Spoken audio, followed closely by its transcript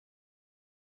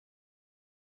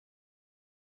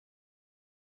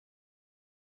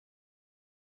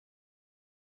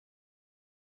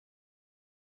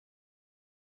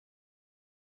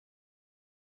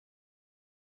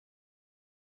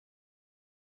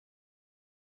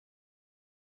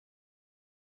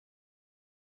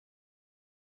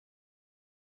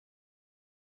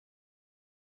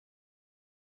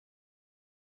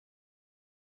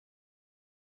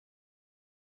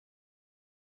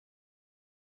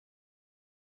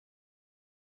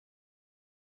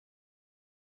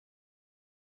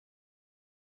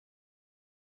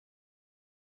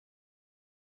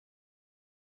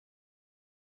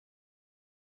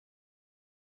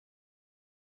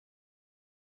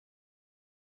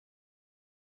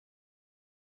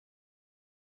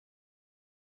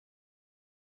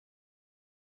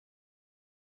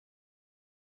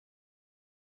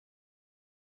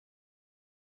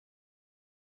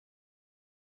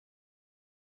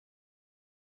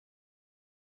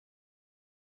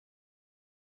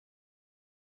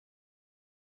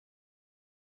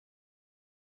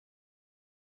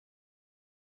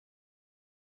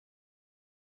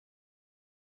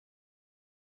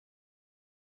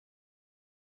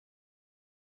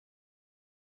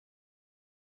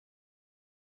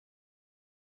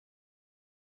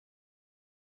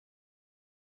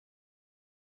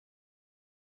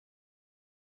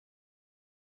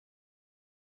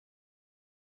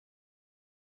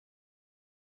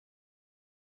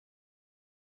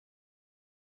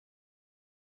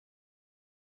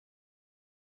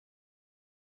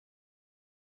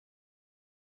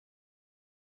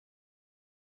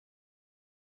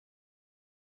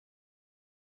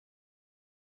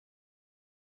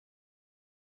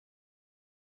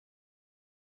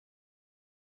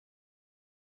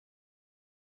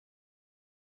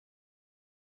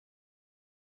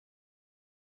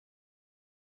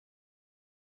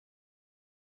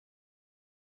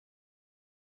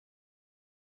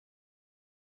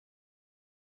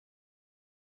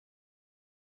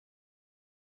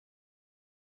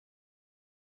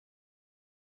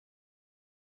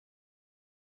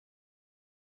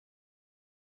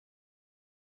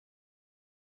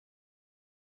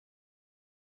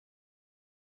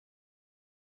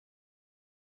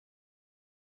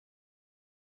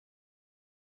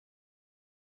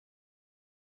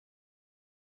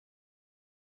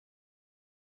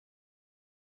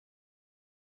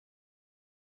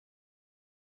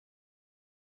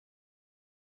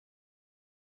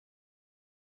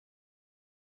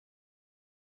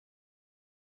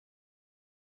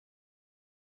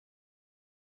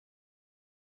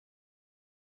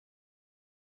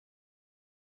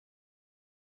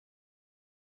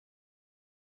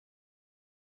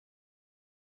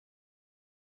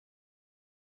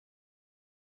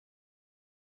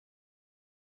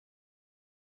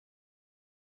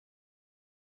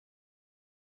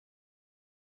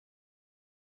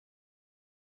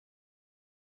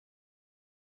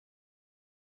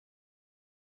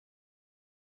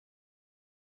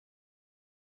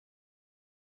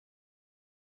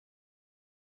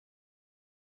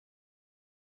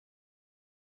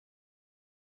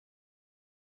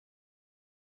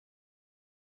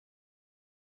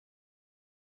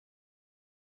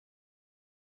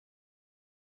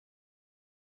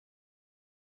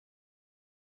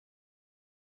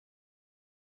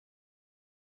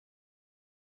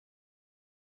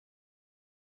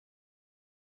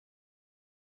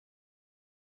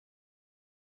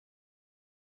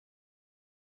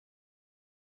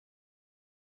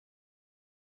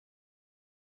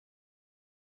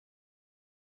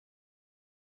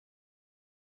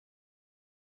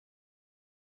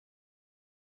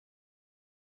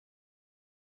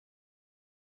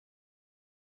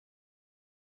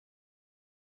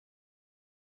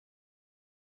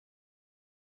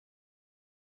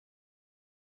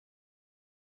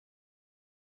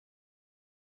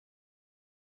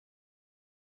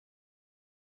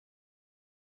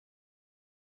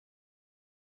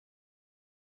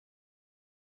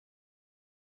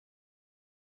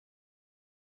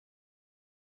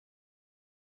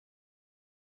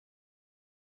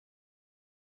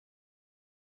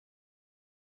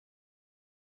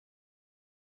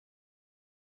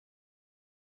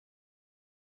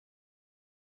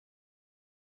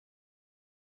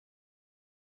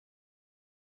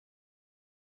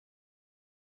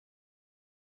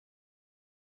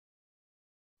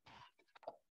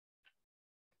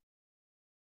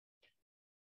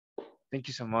Thank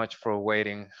you so much for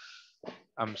waiting.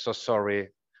 I'm so sorry.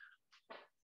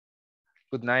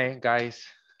 Good night, guys.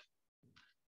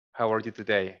 How are you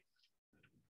today?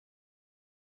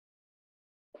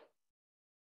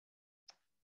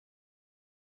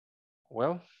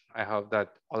 Well, I hope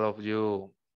that all of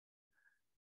you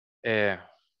uh,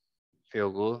 feel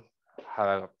good,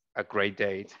 have a great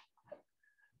day.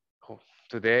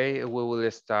 Today we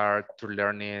will start to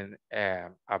learning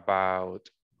about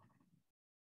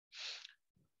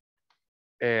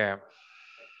uh,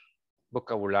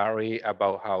 vocabulary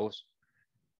about house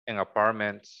and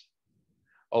apartments.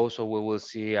 Also, we will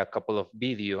see a couple of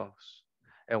videos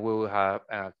and we will have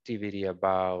an activity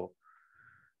about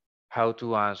how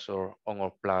to answer on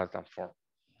our platform.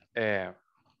 Uh,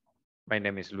 my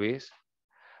name is Luis.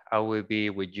 I will be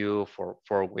with you for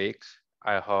 4 weeks.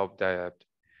 I hope that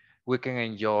we can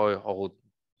enjoy all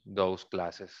those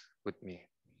classes with me.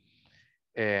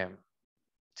 Eh,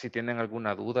 si tienen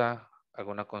alguna duda,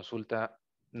 alguna consulta,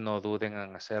 no duden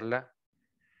en hacerla.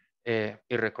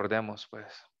 Y recordemos,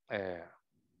 pues,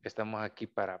 estamos aquí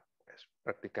para pues,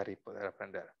 practicar y poder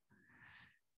aprender.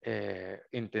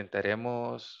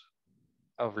 Intentaremos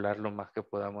hablar lo más que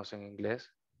podamos en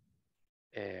inglés.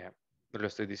 Lo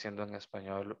estoy diciendo en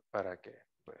español para que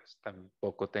pues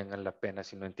tampoco tengan la pena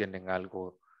si no entienden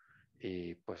algo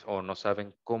y pues o no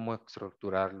saben cómo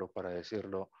estructurarlo para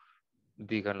decirlo,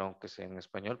 díganlo aunque sea en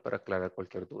español para aclarar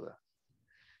cualquier duda.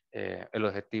 El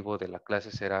objetivo de la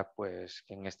clase será pues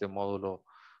que en este módulo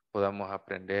podamos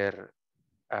aprender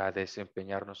a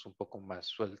desempeñarnos un poco más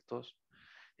sueltos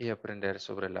y aprender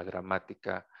sobre la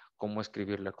gramática, cómo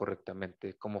escribirla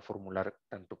correctamente, cómo formular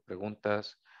tanto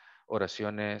preguntas,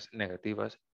 oraciones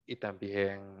negativas y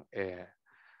también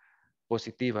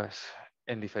positivas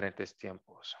en diferentes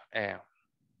tiempos.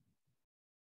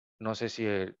 No sé si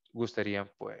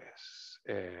gustarían pues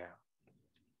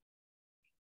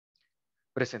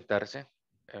presentarse.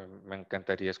 Me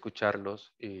encantaría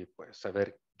escucharlos y pues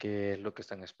saber qué es lo que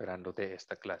están esperando de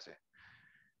esta clase.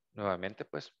 Nuevamente,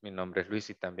 pues mi nombre es Luis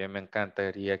y también me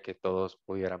encantaría que todos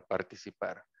pudieran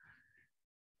participar.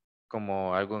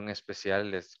 Como algo en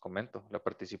especial les comento, la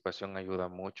participación ayuda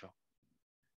mucho.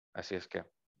 Así es que,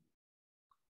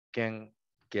 ¿quién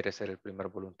quiere ser el primer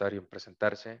voluntario en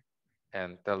presentarse?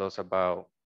 And tell us about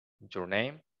your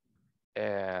name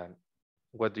and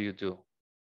what do you do?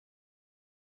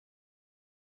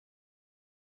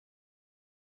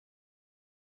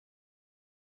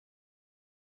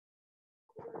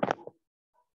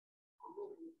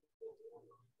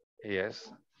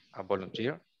 Yes, a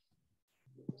volunteer.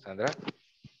 Sandra?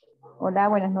 Hola,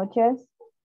 buenas noches.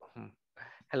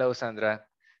 Hello, Sandra.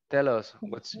 Tell us,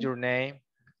 what's your name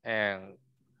and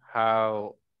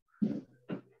how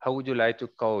would you like to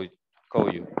call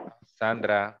you?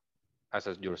 Sandra, as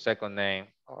your second name,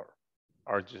 or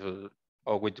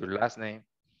with your last name?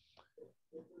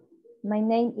 My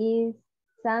name is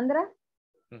Sandra.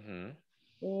 Mm-hmm.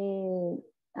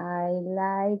 I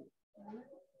like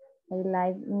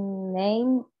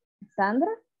name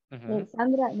Sandra. Mm-hmm.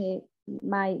 Sandra,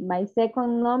 my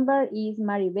second number is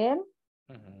Maribel.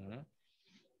 Mm-hmm.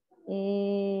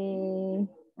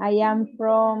 I am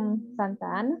from Santa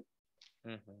Ana.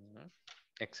 Mm-hmm.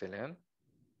 Excellent.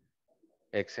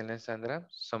 Excellent, Sandra.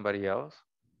 Somebody else?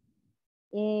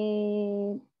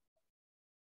 Y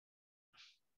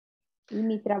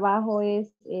mi trabajo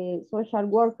es social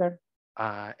worker.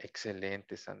 Ah,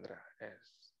 excelente, Sandra.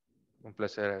 Es un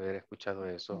placer haber escuchado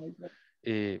eso.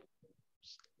 Y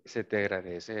se te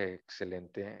agradece,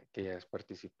 excelente que hayas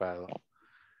participado.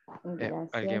 Gracias.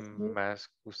 ¿Alguien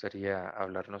más gustaría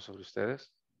hablarnos sobre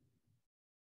ustedes?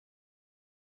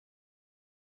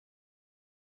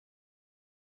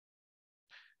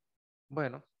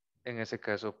 Bueno, en ese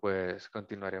caso, pues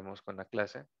continuaremos con la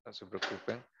clase, no se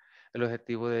preocupen. El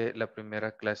objetivo de la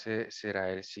primera clase será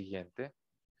el siguiente.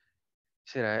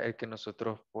 Será el que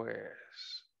nosotros,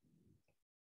 pues,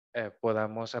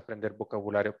 podamos aprender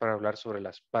vocabulario para hablar sobre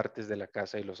las partes de la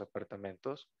casa y los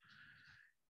apartamentos.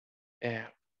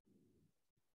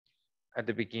 At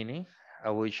the beginning, I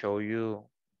will show you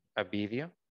a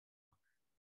video.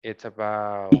 It's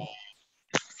about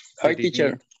Hi, the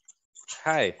teacher.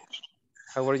 Hi,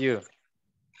 how are you?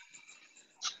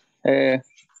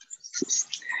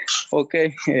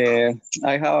 Okay,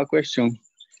 I have a question.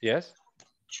 Yes.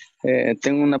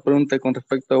 Tengo una pregunta con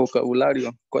respecto a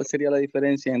vocabulario. ¿Cuál sería la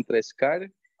diferencia entre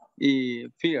scared y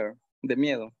fear, de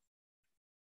miedo?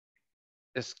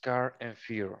 Scar and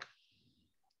fear.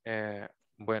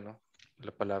 Bueno,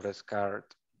 la palabra scared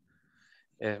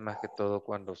es más que todo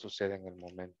cuando sucede en el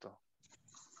momento,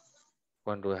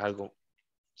 cuando es algo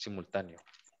simultáneo.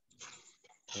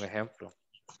 Un ejemplo,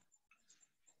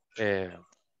 eh,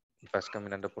 vas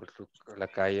caminando por la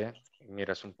calle,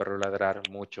 miras un perro ladrar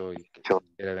mucho y que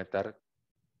quiere aventar,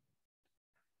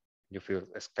 you feel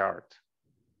scared.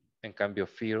 En cambio,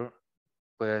 fear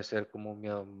puede ser como un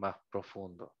miedo más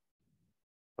profundo,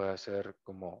 puede ser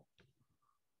como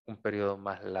un periodo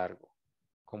más largo,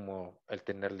 como el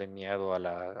tenerle miedo a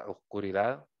la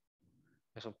oscuridad,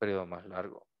 es un periodo más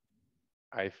largo.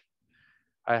 I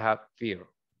have fear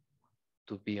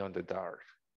to be on the dark.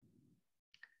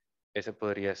 Ese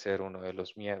podría ser uno de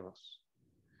los miedos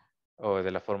o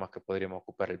de las formas que podríamos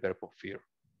ocupar el verbo fear.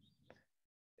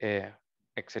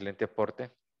 Excelente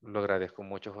aporte, lo agradezco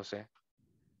mucho, José.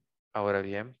 Ahora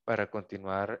bien, para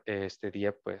continuar este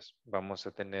día, pues vamos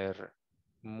a tener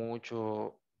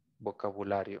mucho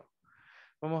vocabulario.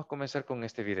 Vamos a comenzar con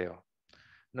este video.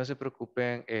 No se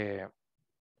preocupen,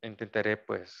 intentaré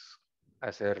pues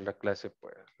hacer la clase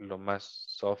pues lo más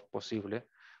soft posible,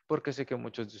 porque sé que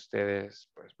muchos de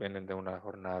ustedes pues vienen de una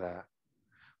jornada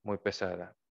muy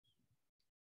pesada.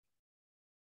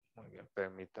 Muy bien,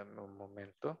 permítanme un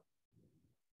momento.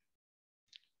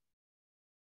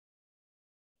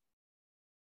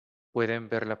 Pueden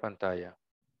ver la pantalla.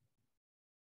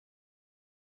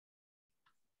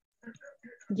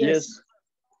 Yes.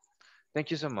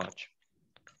 Thank you so much.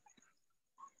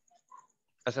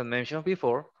 As I mentioned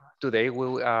before, today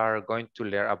we are going to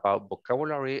learn about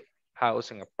vocabulary,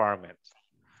 house, and apartment.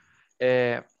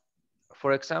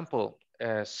 For example,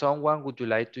 someone would you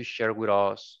like to share with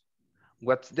us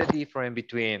what's the difference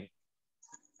between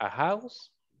a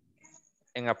house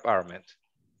and apartment?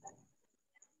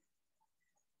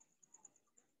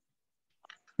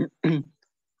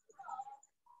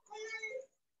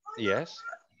 Yes,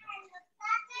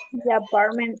 The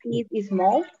apartment is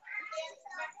small.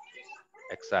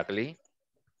 exactly.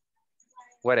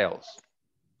 What else?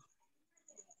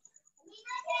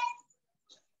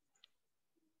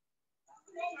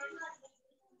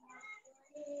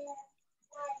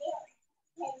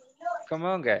 Come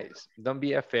on, guys, don't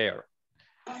be afraid.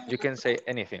 You can say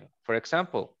anything. For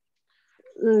example,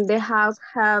 The house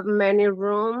have many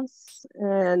rooms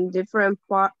and different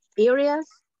areas.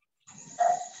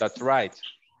 that's right.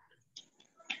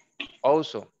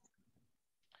 Also,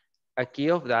 a key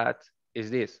of that is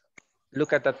this.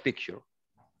 Look at that picture.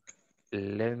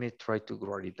 Let me try to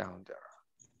write it down there.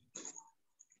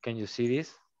 Can you see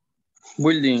this?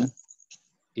 Building.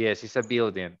 Yes, it's a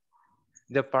building.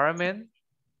 The apartment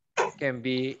can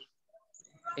be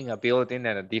in a building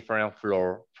and a different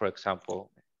floor. For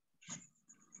example,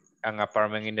 an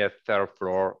apartment in the third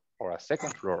floor or a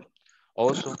second floor.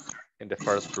 Also in the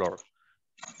first floor.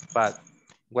 But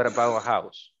what about a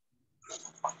house?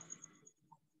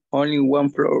 Only one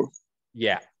floor.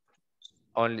 Yeah,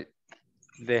 only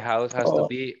the house has to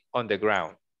be on the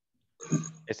ground.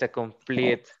 It's a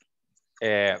complete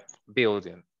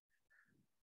building.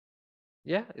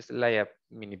 Yeah, it's like a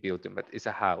mini building, but it's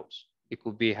a house. It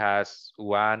could be has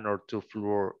 1 or 2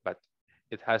 floors, but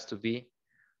it has to be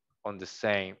on the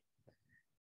same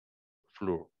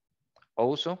floor.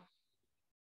 Also,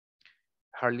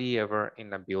 hardly ever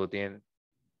in a building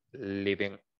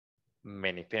living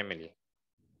many family,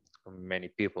 many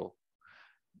people.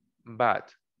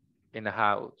 But in a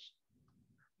house,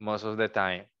 most of the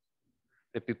time,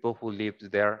 the people who live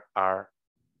there are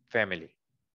family.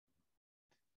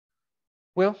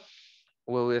 Well,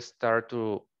 we will start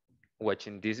to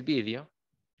watching this video.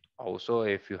 Also,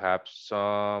 if you have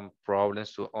some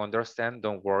problems to understand,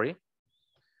 don't worry.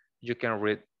 You can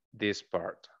read this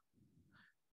part.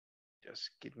 Just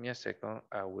give me a second.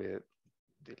 I will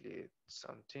delete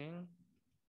something.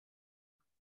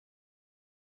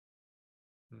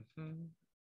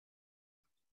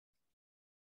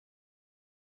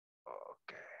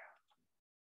 Okay.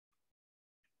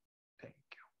 Thank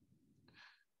you.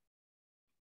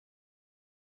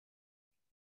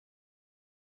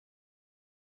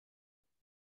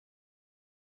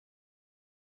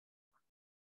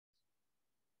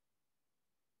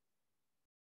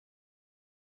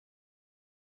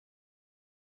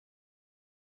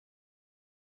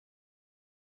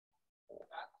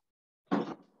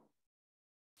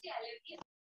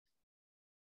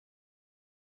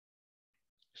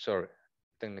 Sorry,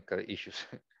 technical issues.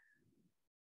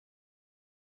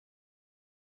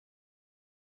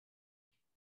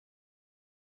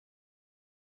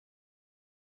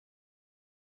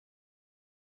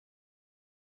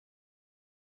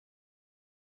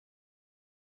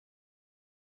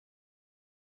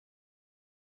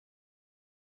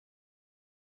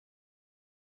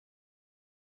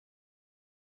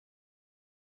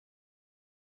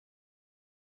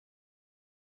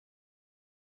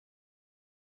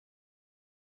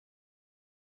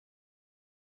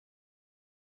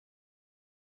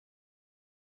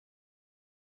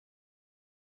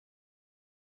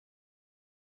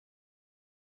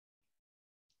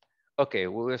 Okay,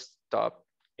 we will stop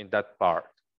in that part.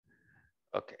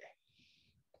 Okay.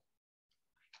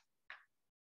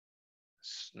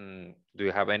 Do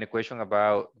you have any question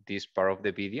about this part of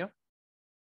the video?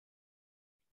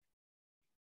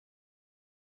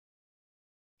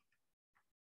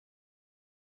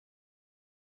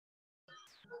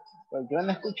 Pues yo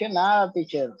no escuché nada,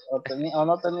 teacher, o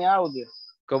no tenía audio.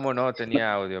 ¿Cómo no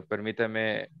tenía audio?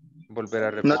 Permítame volver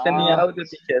a No repetir. tenía audio,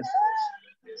 teacher.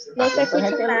 No se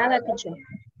escucha nada, teacher.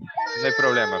 No hay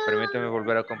problema, permítame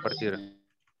volver a compartir.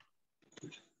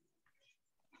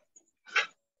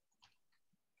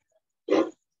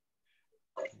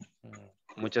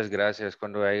 Muchas gracias.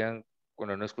 Cuando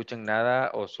no escuchen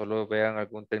nada o solo vean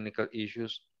algún technical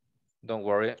issues, don't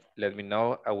worry, let me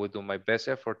know. I will do my best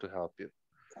effort to help you.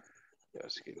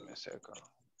 Just give me a second.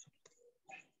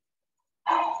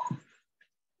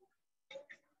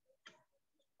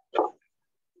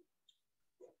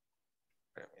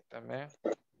 Permítame.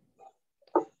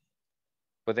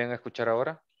 ¿Pueden escuchar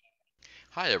ahora?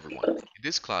 Hi everyone, in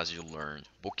this class you'll learn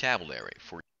vocabulary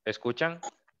for... ¿Escuchan?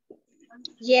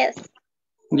 Yes.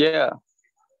 Yeah.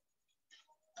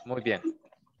 Muy bien.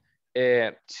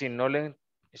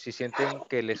 Si sienten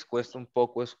que les cuesta un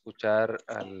poco escuchar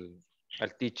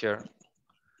al teacher,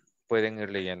 pueden ir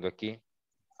leyendo aquí.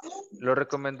 Lo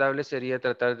recomendable sería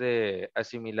tratar de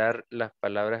asimilar las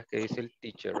palabras que dice el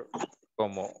teacher,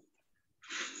 como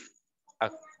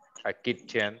a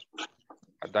kitchen,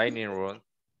 a dining room,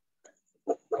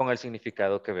 con el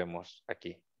significado que vemos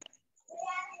aquí.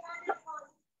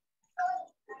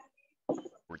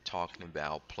 We're talking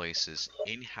about places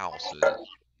in houses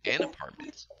and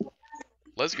apartments.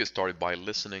 Let's get started by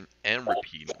listening and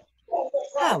repeating.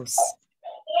 House.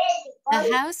 The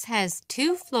house has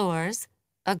 2 floors.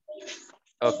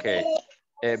 Okay.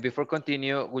 Before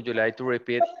continue, would you like to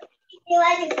repeat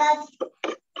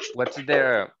what's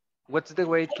the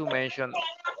way to mention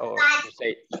or to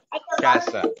say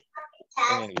casa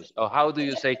in English? Or how do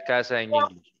you say casa in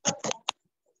English?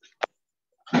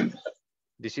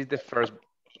 This is the first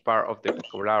part of the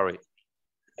vocabulary.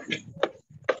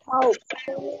 House.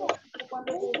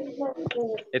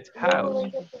 It's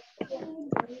house.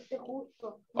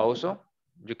 Also,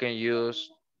 you can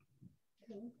use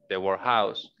the word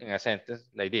house in a sentence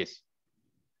like this.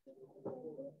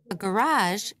 A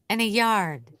garage and a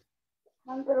yard.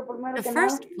 The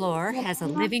first floor has a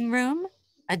living room,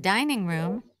 a dining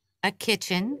room, a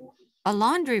kitchen, a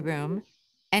laundry room,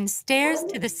 and stairs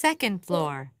to the second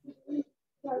floor.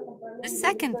 The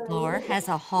second floor has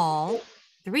a hall,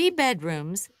 3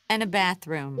 bedrooms, and a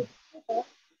bathroom.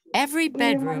 Every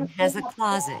bedroom has a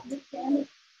closet.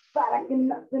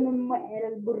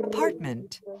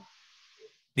 Apartment.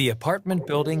 The apartment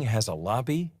building has a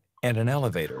lobby and an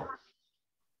elevator.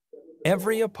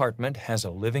 Every apartment has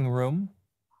a living room,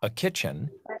 a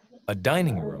kitchen, a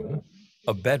dining room,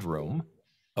 a bedroom,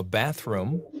 a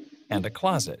bathroom, and a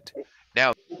closet.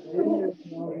 Now,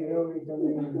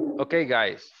 Okay,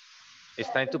 guys, it's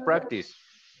time to practice.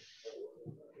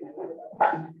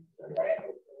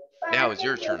 now it's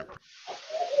your turn.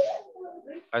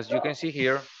 As you can see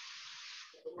here,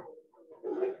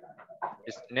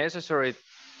 it's necessary to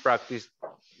practice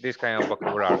this kind of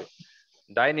vocabulary.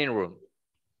 Dining room.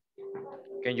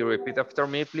 Can you repeat after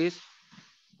me, please?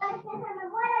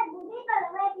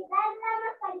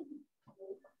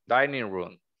 Dining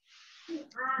room.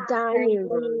 Dining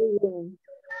room.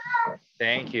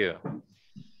 Thank you.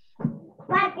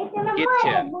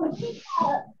 Kitchen.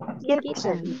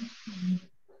 Kitchen.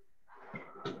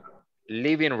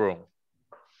 Living room.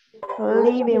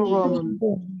 Living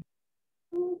room.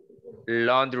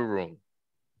 Laundry room.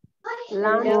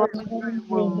 Laundry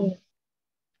room.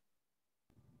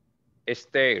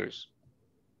 Stairs.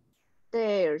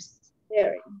 Stairs.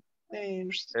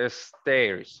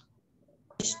 Stairs.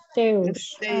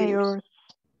 Stairs.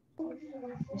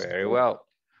 Very well.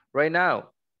 Right now,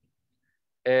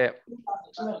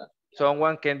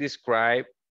 someone can describe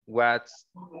what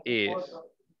is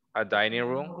a dining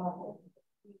room?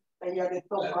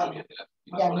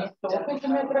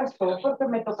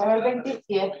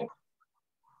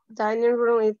 Dining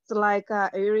room is like an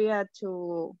area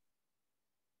to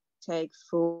take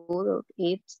food or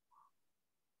eat.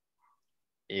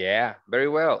 Yeah, very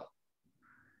well.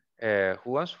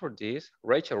 Who answered this?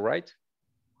 Rachel, right?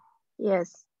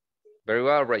 Yes. Very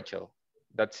well, Rachel.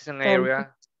 That's an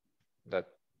area that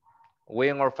we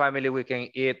in our family, we can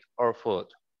eat our food.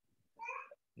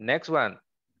 Next one,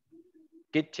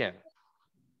 kitchen.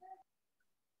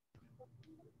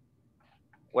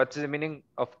 What's the meaning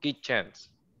of kitchens?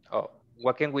 Oh,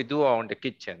 what can we do on the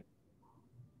kitchen?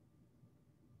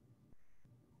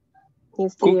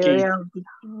 It's the Cooking. area of the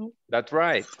house. That's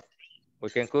right. We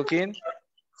can cook in.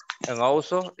 And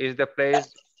also is the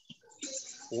place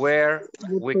where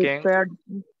we can,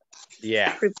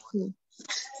 yeah,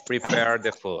 prepare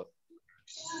the food.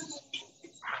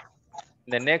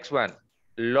 The next one,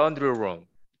 laundry room.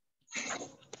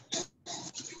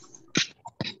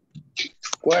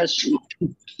 Wash.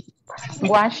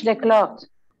 Wash the clothes.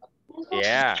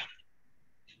 Yeah.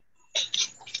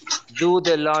 Do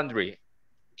the laundry.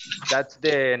 That's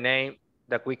the name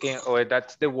that we can, or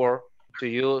that's the word to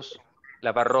use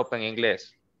lavar ropa en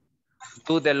inglés.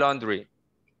 Do the laundry.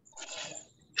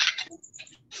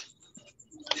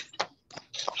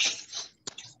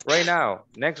 Right now,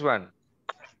 next one.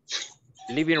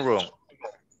 Living room.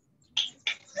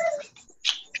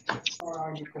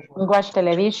 Watch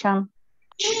television.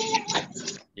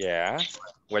 Yeah.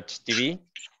 Watch TV.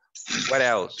 What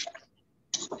else?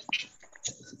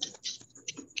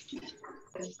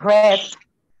 Read.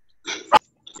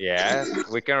 Yes,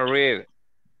 we can read.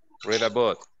 Read a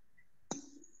book.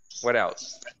 What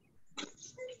else?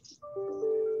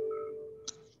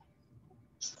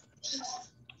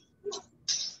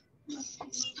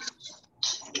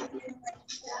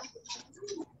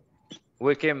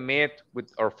 We can meet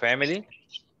with our family,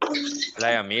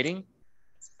 like a meeting,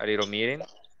 a little meeting.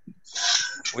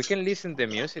 We can listen to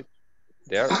music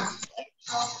there.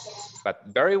 But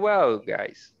very well,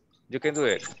 guys. You can do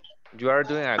it. You are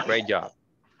doing a great job.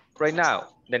 Right now,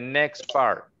 the next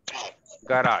part,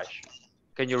 garage.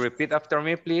 Can you repeat after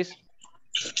me, please?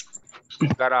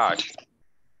 Garage.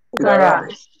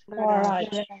 Garage.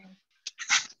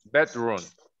 Bedroom.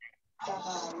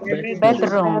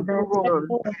 Bedroom.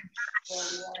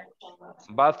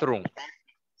 Bathroom.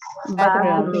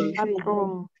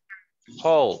 Bathroom.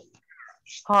 Hall.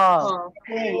 Hall.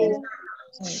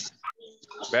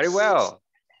 Very well.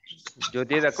 You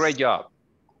did a great job.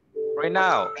 Right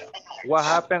now, what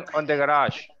happened on the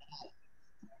garage?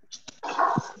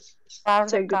 Park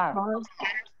the car.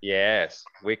 Yes,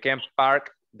 we can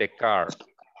park the car.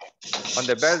 On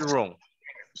the bedroom.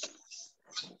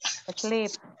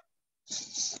 Sleep.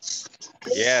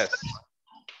 Yes.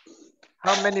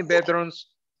 How many bedrooms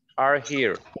are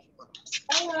here?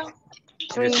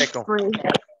 In the second.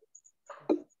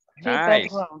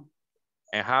 Nice. Bedroom.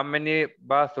 And how many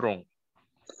bathrooms?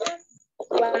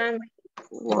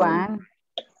 One.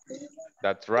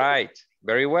 That's right.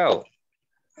 Very well.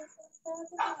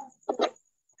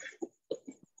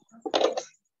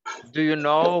 Do you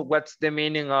know what's the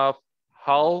meaning of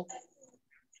hall?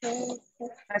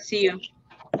 Vacío.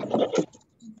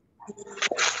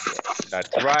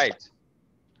 That's right.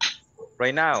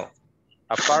 Right now,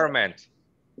 apartment.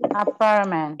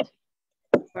 Apartment.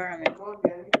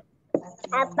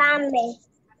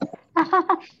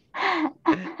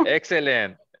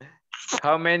 Excellent.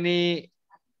 How many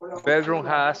bedroom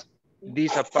has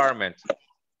this apartment?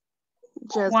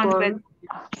 Just One one. bed.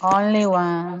 Only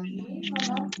one.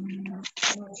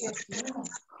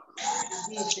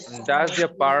 Does the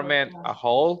apartment a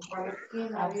hall? No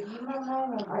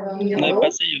hay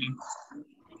pasillo.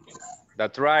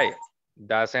 That's right.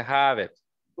 Doesn't have it.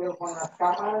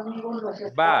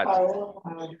 But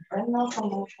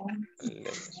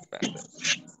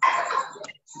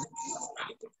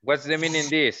what's the meaning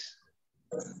this?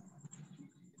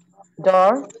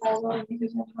 Door.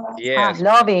 Yes.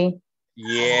 Lobby.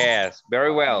 Yes,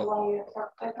 very well.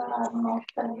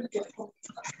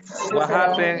 What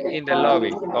happened in the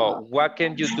lobby? Oh, what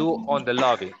can you do on the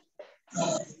lobby?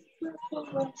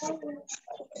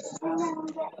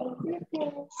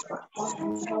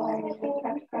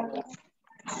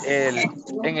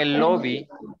 En el lobby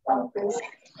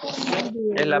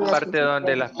es la parte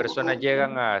donde las personas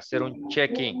llegan a hacer un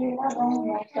check-in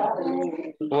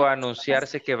o a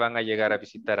anunciarse que van a llegar a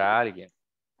visitar a alguien.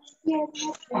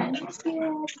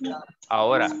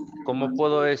 Ahora, ¿cómo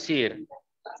puedo decir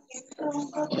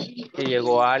que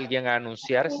llegó alguien a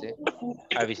anunciarse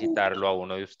a visitarlo a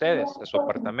uno de ustedes, a su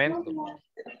apartamento?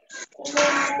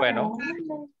 Bueno,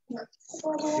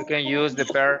 you can use the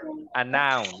verb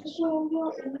announce.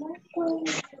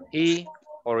 He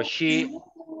or she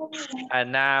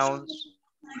announced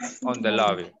on the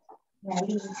lobby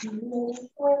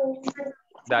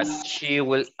that she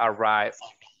will arrive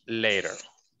later,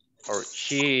 or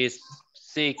she is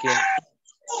seeking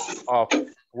of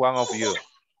one of you.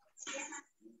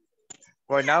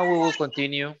 Right now we will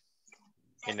continue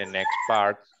in the next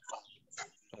part,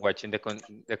 watching the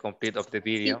complete of the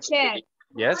video. Teacher,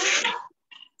 Yes.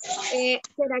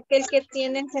 ¿será que el que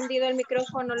tiene encendido el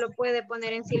micrófono lo puede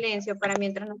poner en silencio para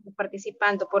mientras no esté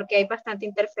participando? Porque hay bastante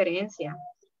interferencia.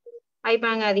 Ahí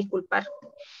van a disculpar.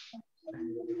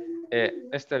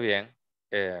 Está bien.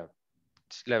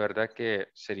 la verdad que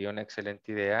sería una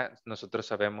excelente idea. Nosotros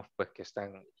sabemos pues que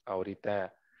están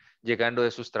ahorita llegando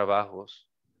de sus trabajos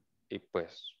y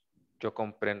pues yo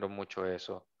comprendo mucho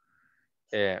eso.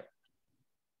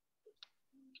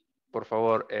 Por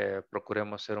favor,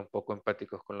 procuremos ser un poco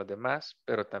empáticos con los demás,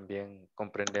 pero también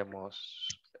comprendemos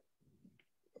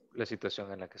la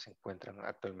situación en la que se encuentran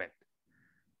actualmente.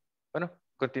 Bueno,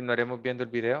 continuaremos viendo el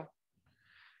video.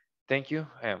 Thank you.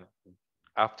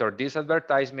 After this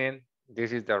advertisement,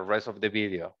 this is the rest of the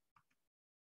video.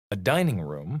 A dining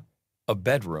room, a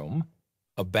bedroom,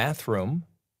 a bathroom,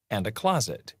 and a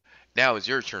closet. Now it's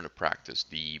your turn to practice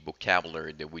the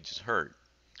vocabulary that we just heard.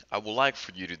 I would like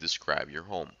for you to describe your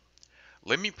home.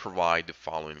 Let me provide the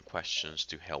following questions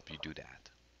to help you do that.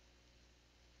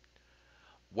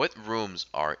 What rooms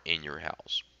are in your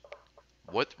house?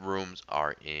 What rooms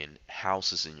are in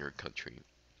houses in your country?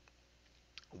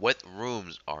 What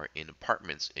rooms are in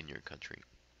apartments in your country?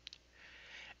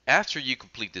 After you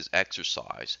complete this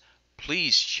exercise,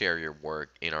 please share your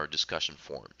work in our discussion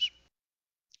forums.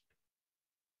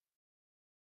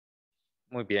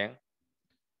 Muy bien.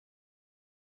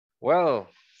 Well,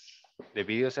 the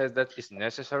video says that it's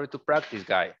necessary to practice,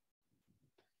 guy.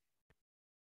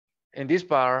 In this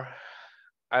part,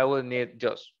 I will need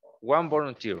just one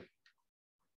volunteer.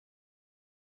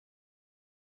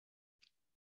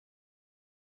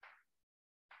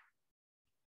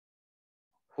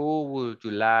 Who would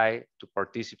you like to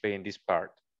participate in this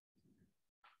part?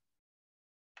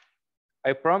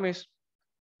 I promise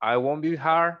I won't be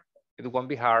hard. It won't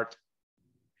be hard.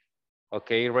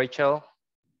 Okay, Rachel,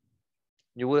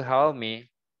 you will help me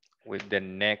with the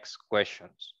next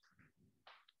questions.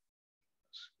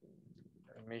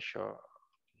 Let me show.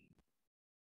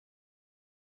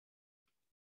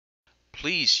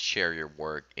 Please share your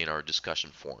work in our discussion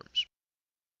forums.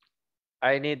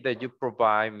 I need that you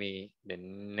provide me the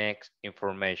next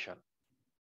information.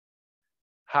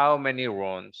 How many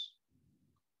rooms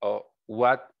or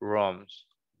what rooms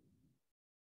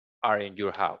are in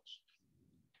your house?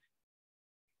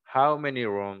 How many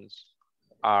rooms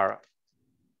are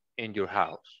in your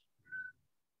house?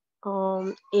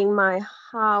 In my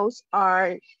house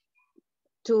are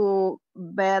 2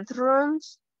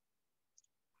 bedrooms,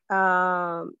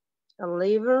 a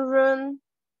living room,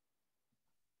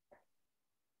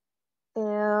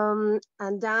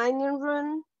 a dining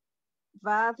room,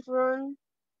 bathroom,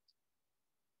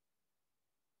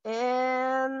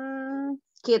 and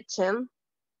kitchen.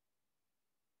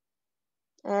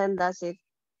 And that's it.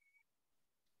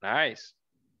 Nice.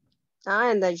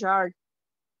 And the yard.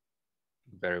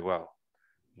 Very well.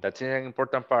 That's an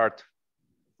important part.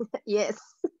 Yes.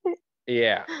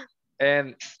 Yeah.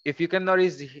 And if you can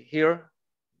notice here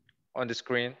on the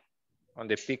screen, on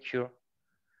the picture,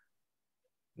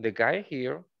 the guy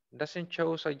here doesn't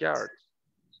show a yard.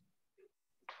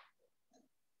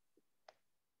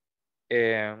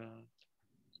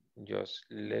 Just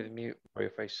let me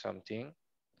verify something.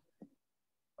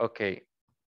 Okay.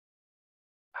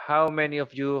 How many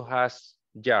of you has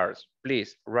yards?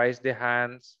 Please raise the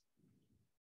hands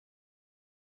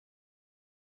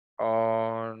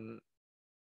on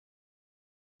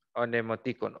the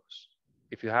emoticonos.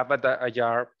 If you have a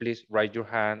jar, please raise your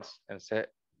hands and say.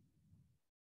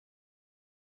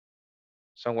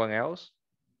 Someone else?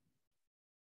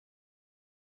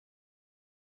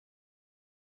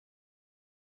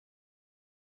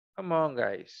 Come on,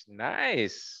 guys.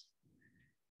 Nice.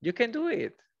 You can do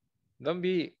it. Don't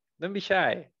be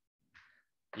shy.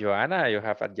 Joanna, you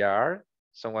have a jar.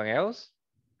 Someone else?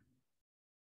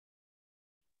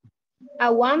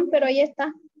 A one, pero ahí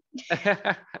está.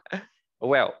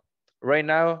 Well, right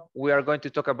now we are going to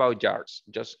talk about jars.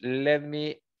 Just let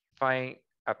me find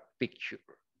a picture.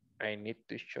 I need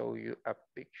to show you a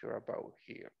picture about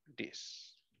here.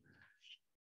 This.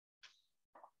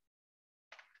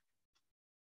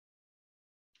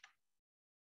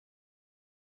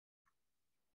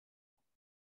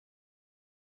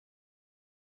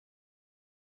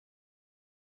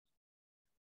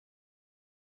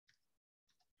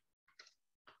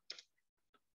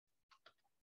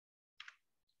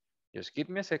 Just give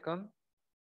me a second.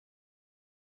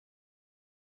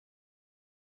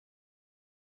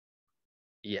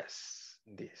 Yes,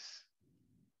 this.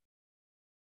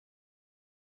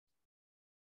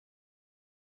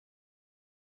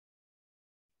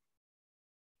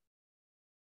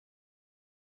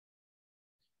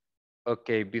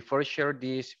 Okay, before share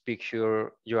this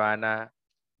picture, Joanna,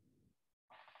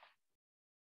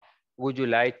 would you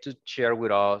like to share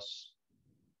with us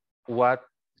what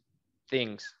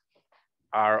things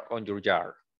are on your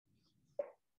jar?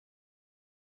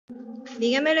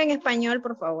 Dígamelo en español,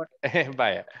 por favor.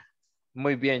 Vaya.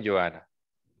 Muy bien, Joana.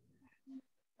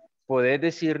 ¿Podés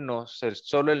decirnos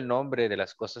solo el nombre de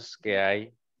las cosas que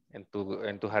hay en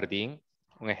tu jardín?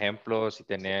 Un ejemplo, si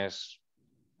tenés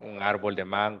un árbol de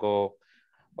mango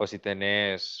o si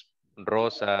tenés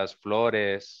rosas,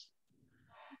 flores.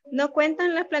 No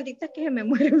cuentan las plantitas que se me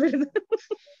mueren, ¿verdad?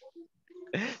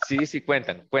 Sí, sí,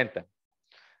 cuentan.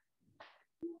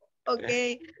 Ok.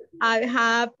 I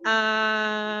have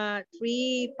a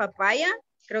tree papaya.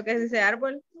 Creo que es ese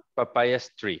árbol. Papaya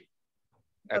tree.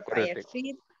 Papaya Acuérdate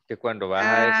tree. que cuando vas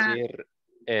a decir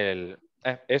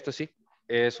esto sí,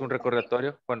 es un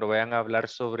recordatorio cuando vayan a hablar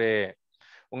sobre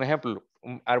un ejemplo,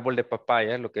 un árbol de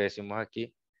papaya, lo que decimos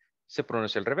aquí, se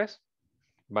pronuncia al revés.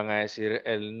 Van a decir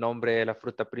el nombre de la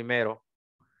fruta primero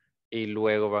y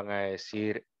luego van a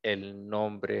decir el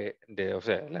nombre o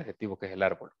sea, el adjetivo que es el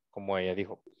árbol, como ella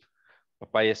dijo.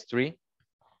 Papaya tree.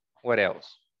 What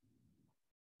else?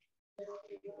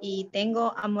 Y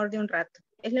tengo amor de un rato.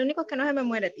 Es lo único que no se me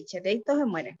muere, teacher. De ahí todos se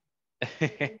mueren.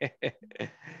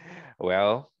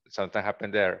 Well, something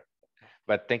happened there.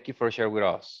 But thank you for sharing with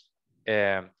us.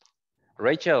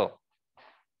 Rachel,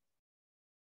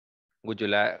 would you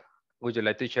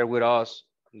like to share with us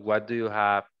what do you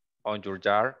have on your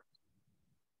jar?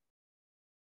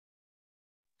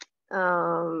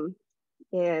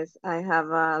 Yes, I have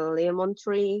a lemon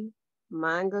tree,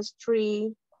 mangoes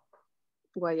tree,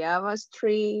 guayabas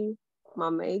tree,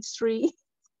 mamey's tree.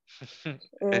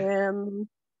 The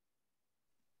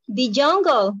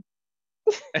jungle.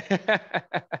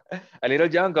 A little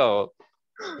jungle.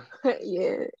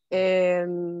 Yeah,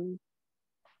 and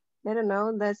I don't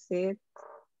know, that's it.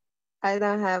 I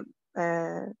don't have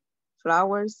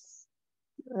flowers.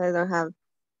 I don't have.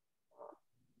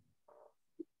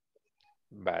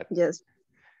 But Yes.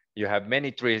 you have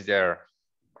many trees there.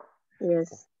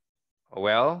 Yes.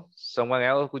 Well, someone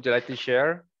else would you like to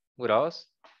share with us?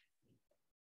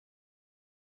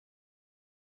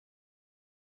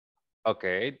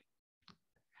 Okay.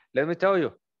 Let me tell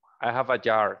you, I have a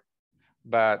jar,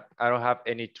 but I don't have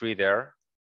any tree there.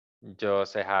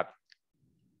 Just I have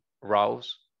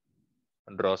rose,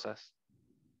 rosas,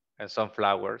 and some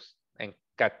flowers and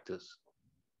cactus.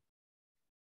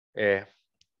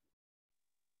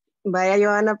 Vaya,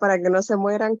 Joana, para que no se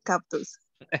mueran cactus.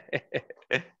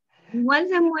 Igual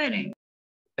se mueren.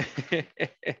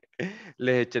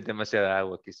 Les eché demasiada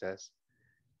agua quizás.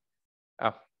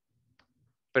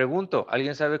 Pregunto,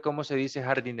 ¿alguien sabe cómo se dice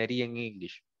jardinería en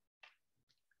English?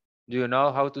 Do you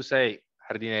know how to say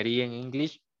jardinería en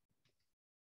English?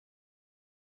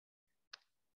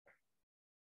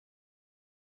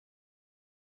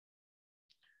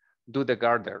 Do the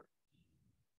garden.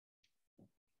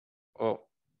 O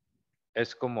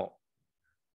es como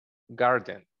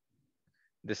garden.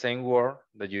 The same word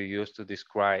that you use to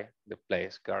describe the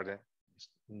place, garden.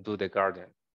 Do the garden.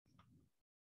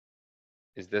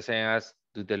 It's the same as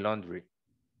do the laundry.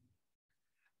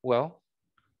 Well,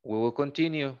 we will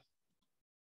continue.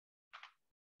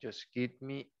 Just give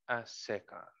me a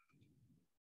second.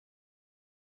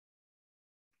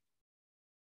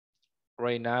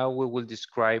 Right now, we will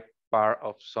describe part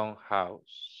of some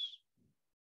house.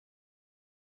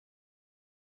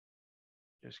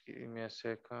 Just give me a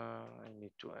second. I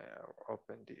need to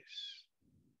open this.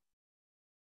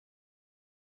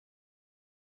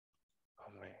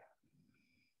 Oh man.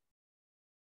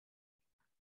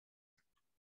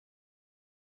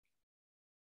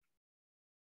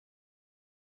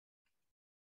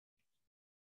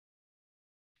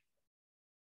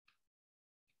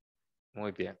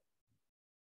 Muy bien.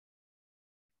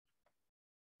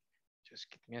 Just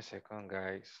give me a second,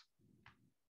 guys.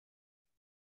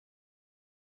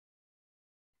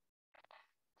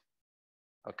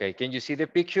 Okay, can you see the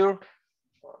picture?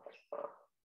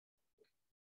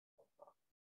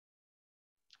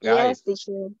 Yes, Guys,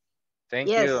 teacher. thank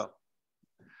Yes. you.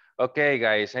 Okay,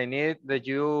 guys, I need that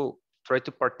you try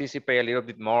to participate a little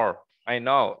bit more. I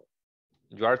know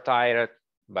you are tired,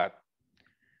 but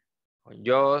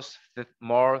just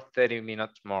more 30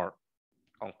 minutes more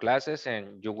on classes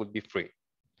and you will be free.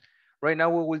 Right now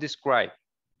we will describe.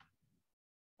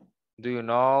 Do you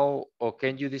know or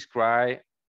can you describe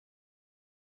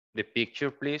the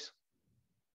picture, please?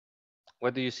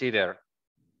 What do you see there?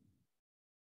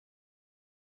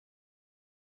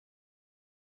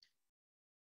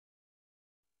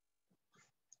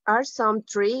 Are some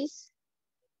trees?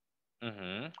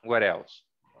 What else?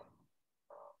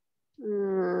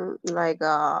 Like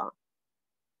a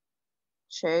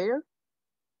chair?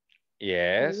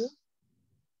 Yes.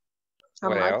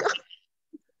 What Hamaca. else?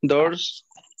 Doors.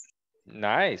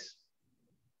 Nice.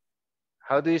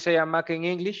 How do you say hamaca in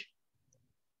English?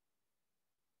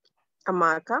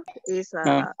 Hamaca is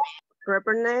a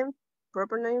proper name.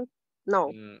 Proper name?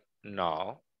 No.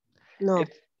 No. No.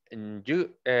 It's,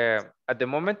 you at the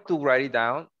moment to write it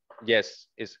down, yes,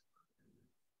 it's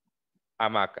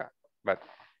hamaca. But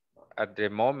at the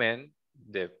moment,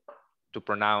 to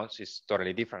pronounce is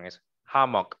totally different. It's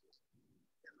hammock.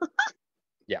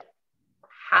 Yeah.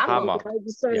 A hammock.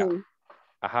 Yeah.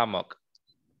 A hammock.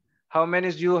 How many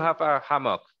of you have a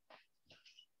hammock?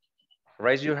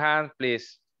 Raise your hand,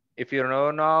 please. If you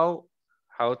don't know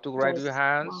how to raise your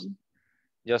hands,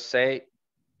 just say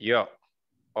yo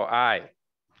or I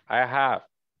have.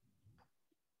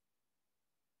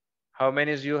 How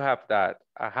many of you have that?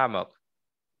 A hammock?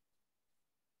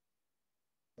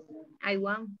 I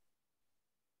want.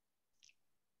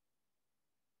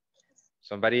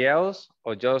 Somebody else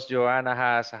or just Joanna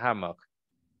has a hammock?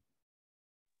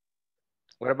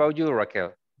 What about you,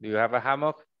 Raquel? Do you have a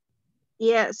hammock?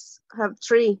 Yes, I have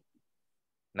 3.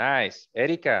 Nice.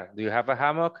 Erika, do you have a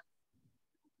hammock?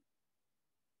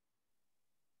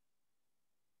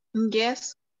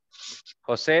 Yes.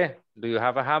 Jose, do you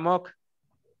have a hammock?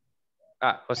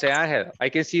 Ah, Jose Angel. I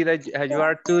can see that you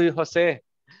are too, Jose.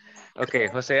 Okay,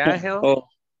 Jose Angel. Oh.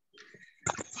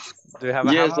 Do you have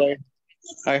a Yes, hammock?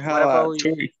 I have a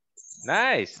 3.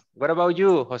 Nice. What about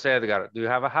you, Jose Edgar? Do you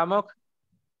have a hammock?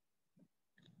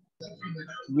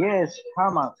 Yes,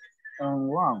 hammock and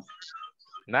one.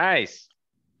 Nice.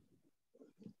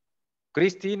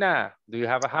 Christina, do you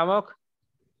have a hammock?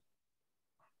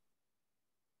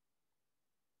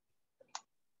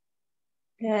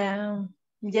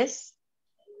 Yes.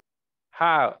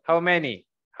 How many?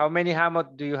 How many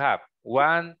hammock do you have?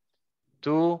 1,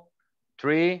 2,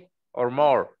 3, or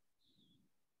more?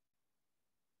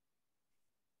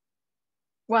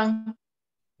 1.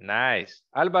 Nice.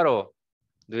 Alvaro,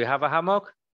 do you have a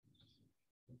hammock?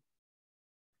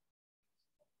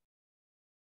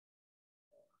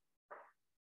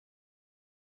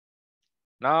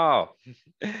 No.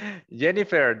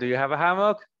 Jennifer, do you have a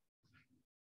hammock?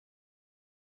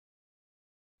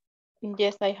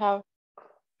 Yes, I have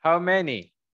How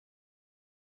many?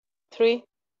 3.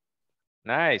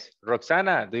 Nice.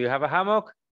 Roxana, do you have a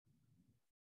hammock?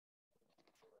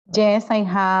 Yes, I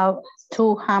have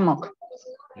 2 hammocks.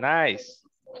 Nice.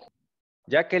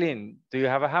 Jacqueline, do you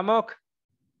have a hammock?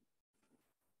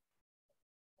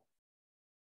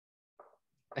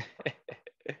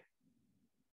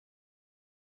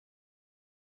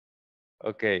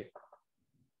 Okay.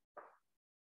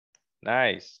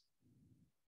 Nice.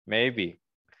 Maybe.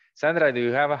 Sandra, do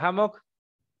you have a hammock?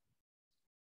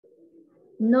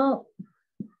 No,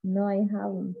 no, I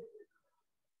haven't.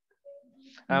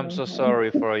 I'm so sorry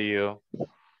for you.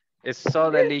 It's so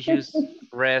delicious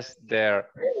rest there.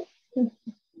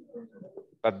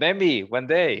 But maybe one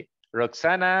day,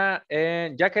 Roxana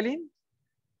and Jacqueline,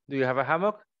 do you have a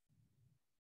hammock?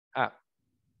 Ah,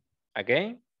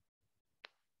 again?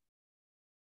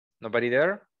 Nobody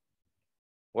there?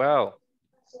 Well,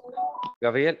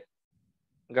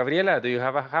 Gabriela, do you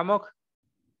have a hammock?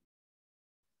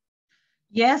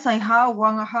 Yes, I have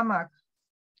one hammock.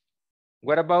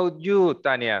 What about you,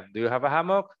 Tanya? Do you have a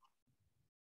hammock?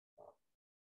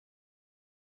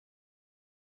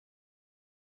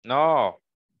 No.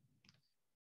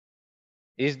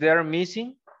 Is there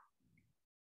missing?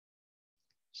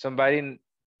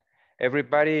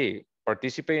 Everybody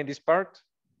participate in this part?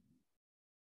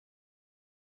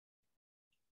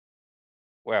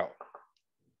 Well,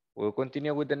 we'll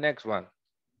continue with the next one.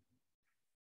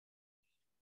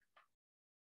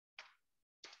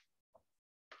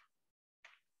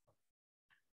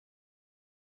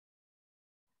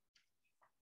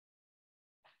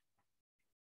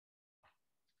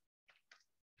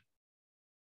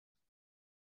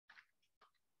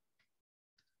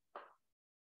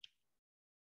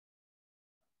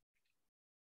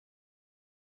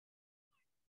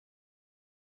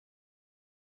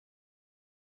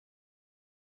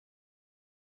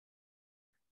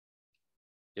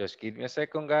 Just give me a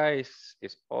second, guys.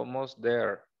 It's almost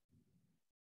there.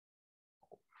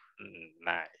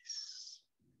 Nice.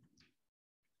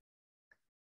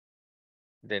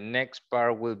 The next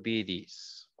part will be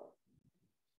this.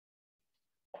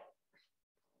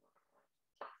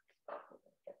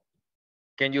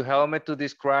 Can you help me to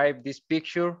describe this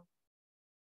picture?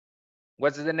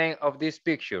 What's the name of this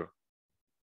picture?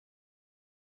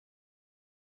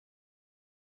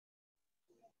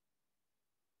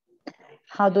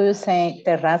 How do you say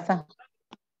terraza?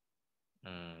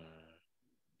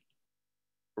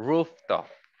 Rooftop.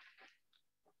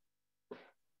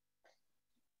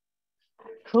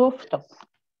 Rooftop.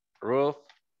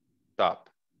 Rooftop.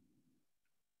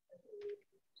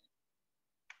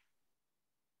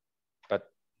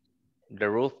 The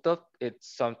rooftop,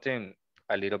 it's something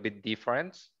a little bit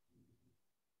different.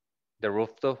 The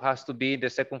rooftop has to be the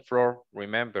second floor,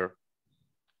 remember,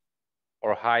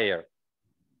 or higher.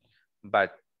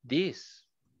 But this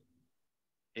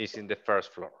is in the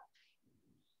first floor.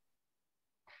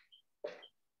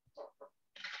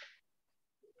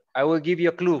 I will give you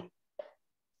a clue.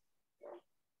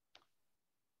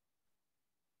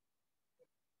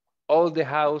 All the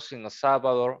house in El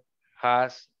Salvador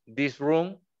has this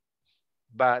room,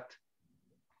 but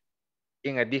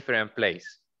in a different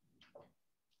place.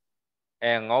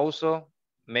 And also,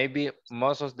 maybe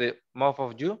most of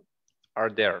you are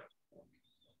there.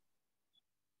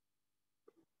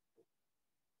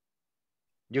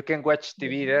 You can watch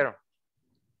TV there.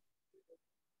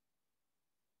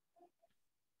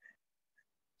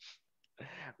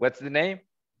 What's the name?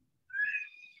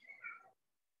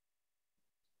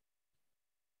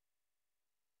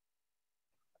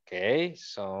 Okay,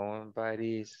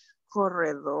 somebody's.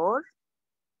 Corredor.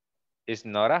 It's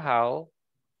not a hall.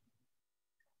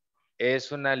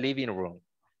 Es una living room.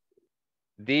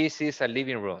 This is a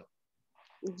living room.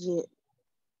 Yeah.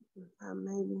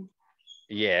 Maybe.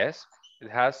 Yes,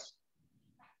 it has.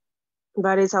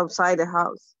 But it's outside the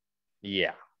house.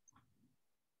 Yeah.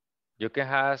 You can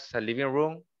have a living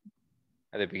room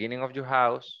at the beginning of your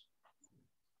house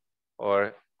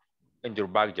or in your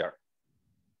backyard.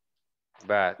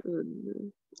 But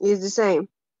it's the same.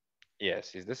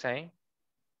 Yes, it's the same.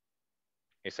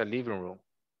 It's a living room.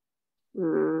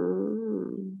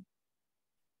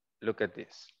 Look at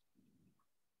this.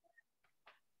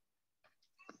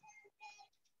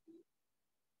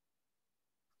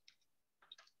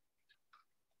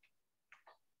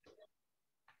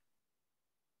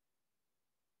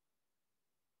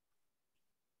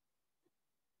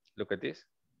 Look at this.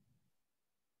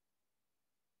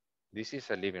 This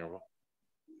is a living room.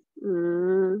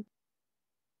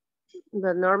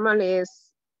 The normal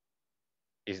is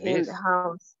this? In the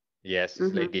house. Yes,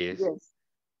 it's like this. Yes.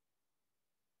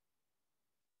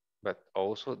 But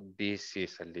also this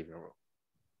is a living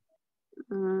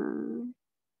room.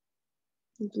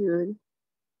 Good.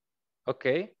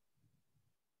 Okay.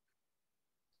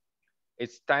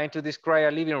 It's time to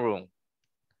describe a living room.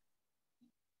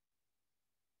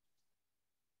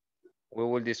 We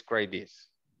will describe this.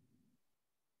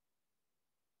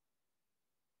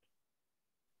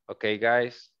 Okay,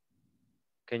 guys.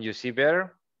 Can you see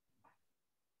better?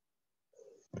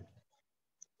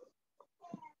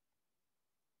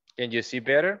 Can you see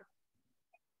better?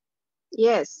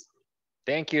 Yes.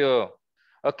 Thank you.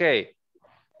 Okay.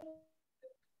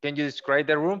 Can you describe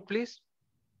the room, please?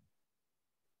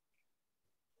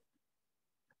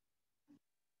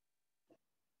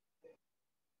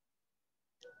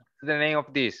 What's the name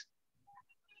of this?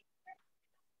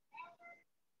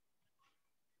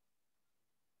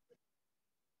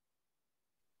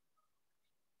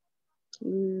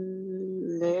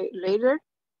 Later?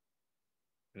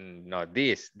 No,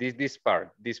 this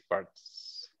part.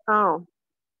 Oh,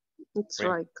 it's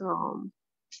Right. like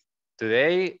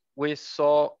Today we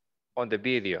saw on the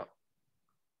video.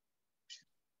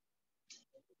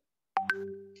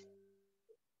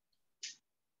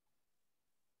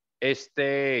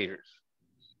 Stairs.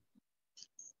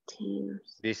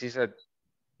 These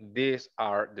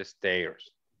are the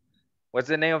stairs. What's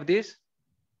the name of this?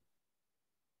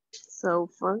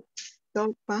 Sofa.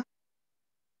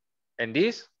 And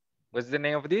this? What's the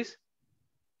name of this?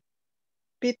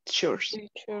 Pictures.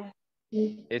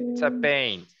 It's a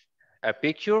paint. A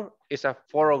picture is a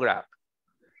photograph.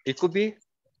 It could be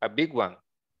a big one,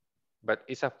 but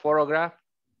it's a photograph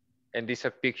and this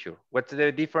a picture. What's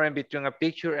the difference between a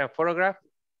picture and photograph?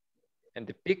 And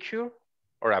the picture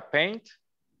or a paint,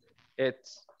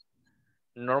 it's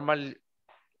normal.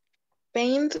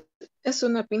 Paint es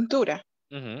una pintura.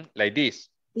 Like this.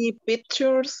 Y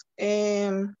pictures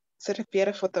se refiere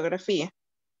a fotografía.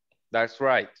 That's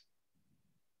right.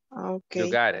 Okay.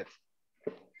 You got it.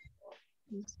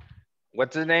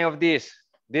 What's the name of this?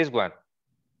 This one.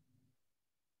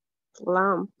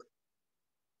 Lamp.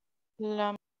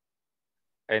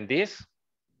 And this?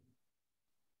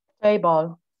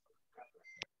 Table.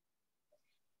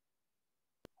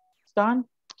 Done?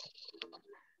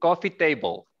 Coffee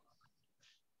table.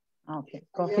 Okay,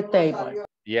 coffee table.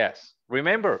 Yes.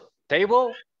 Remember,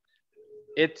 table,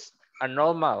 it's a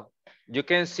normal. You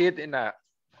can sit in a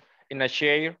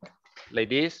chair like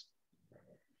this,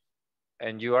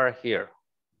 and you are here.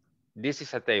 This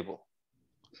is a table.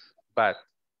 But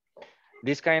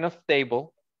this kind of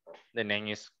table, the name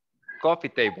is coffee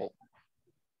table.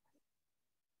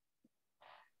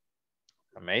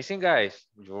 Amazing, guys.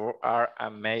 You are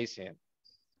amazing.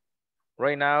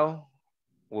 Right now,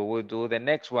 we will do the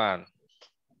next one.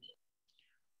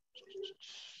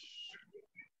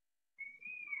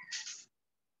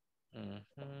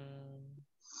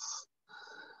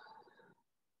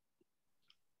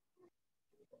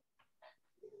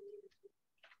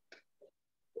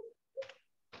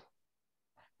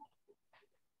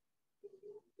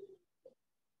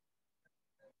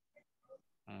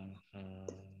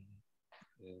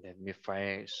 Let me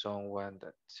find someone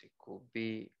that it could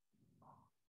be.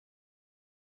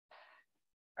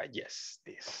 Yes,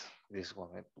 this one,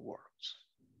 it works.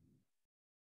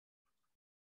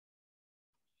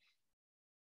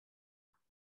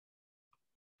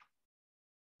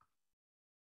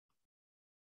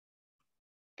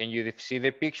 Can you see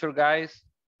the picture, guys?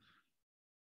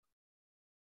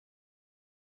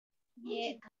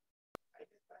 Yeah.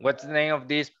 What's the name of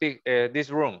this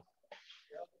room?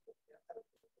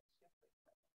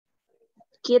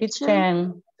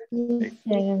 Kitchen.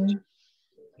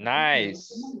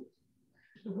 Nice.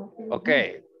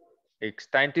 Okay, it's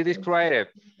time to describe it.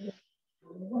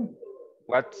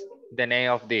 What's the name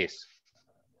of this?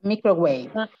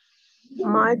 Microwave.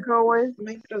 Microwave.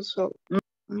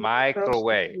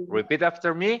 Microwave. Repeat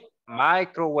after me.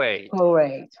 Microwave.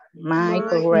 Correct.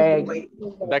 Microwave.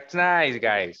 That's nice,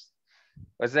 guys.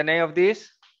 What's the name of this?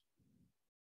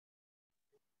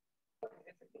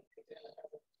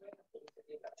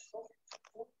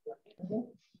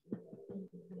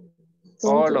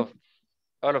 All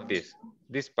of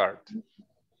this part.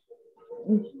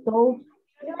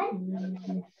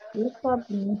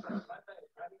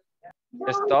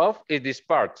 Stove is this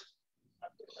part.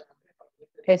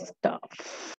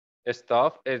 Stuff.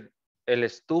 Stove es el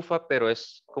estufa, pero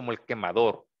es como el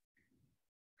quemador.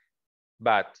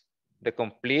 But the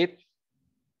complete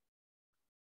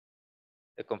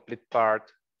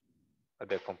part,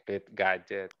 the complete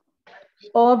gadget.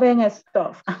 Oven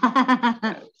stuff.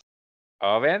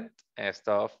 Oven and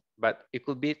stuff, but it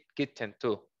could be kitchen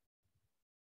too.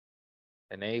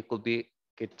 The name could be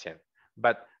kitchen.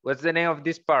 But what's the name of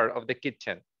this part of the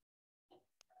kitchen?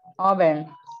 Oven.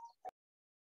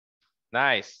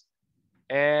 Nice.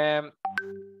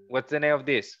 What's the name of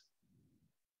this?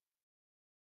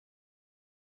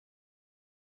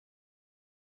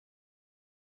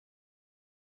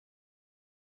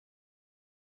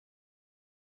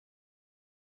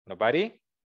 Nobody?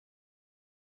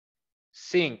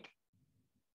 Sink.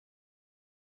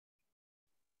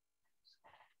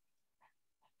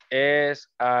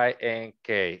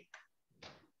 S-I-N-K.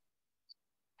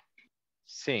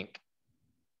 Sink.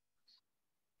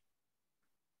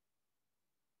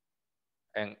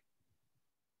 And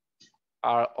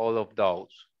are all of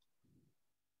those.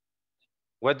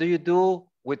 What do you do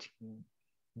with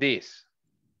this?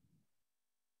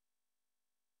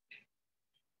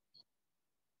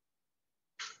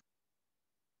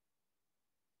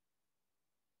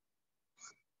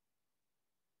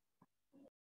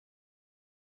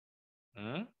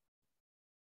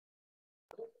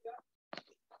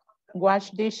 Wash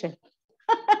dishes.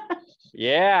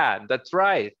 Yeah, that's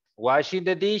right. Washing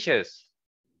the dishes.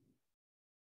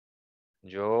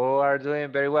 You are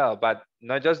doing very well, but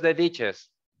not just the dishes.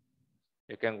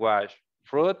 You can wash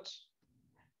fruits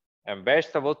and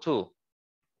vegetable too.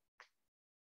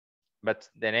 But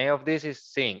the name of this is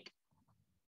sink.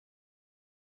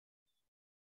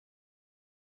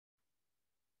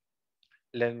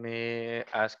 Let me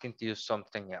ask you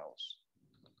something else.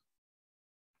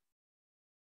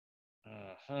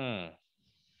 Okay,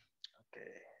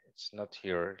 it's not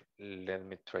here. Let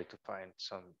me try to find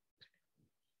some.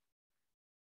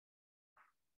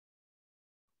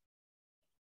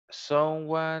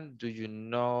 Someone, do you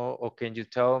know, or can you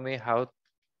tell me how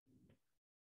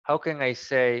can I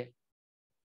say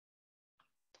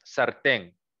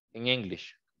sartén in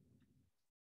English?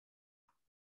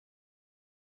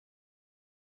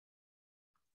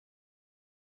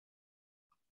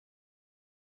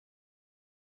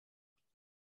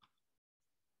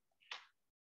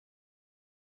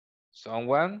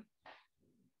 Someone?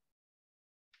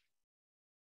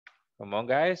 Come on,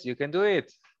 guys, you can do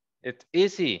it. It's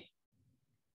easy.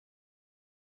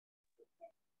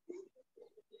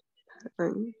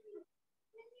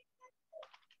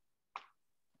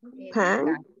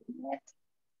 Pan.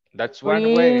 That's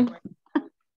one way.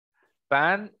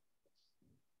 Pan,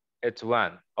 it's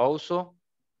one. Also,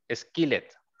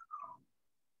 skillet.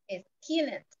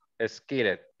 Skillet.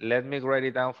 Skillet. Let me write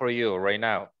it down for you right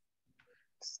now.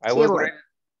 Skillet. I will write.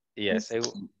 Yes.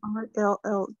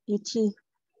 R-L-L-E-T.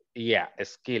 Yeah,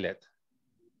 skillet.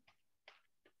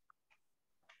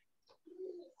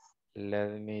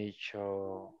 Let me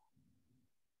show.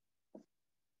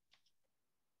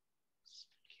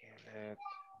 Skillet.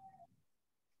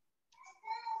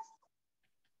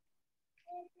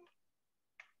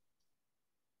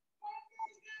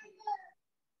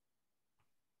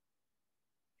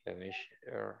 me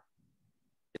share.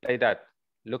 Like that.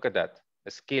 Look at that.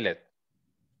 A skillet.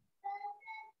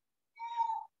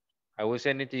 I will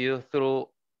send it to you through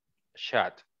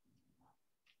chat.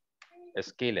 A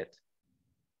skillet.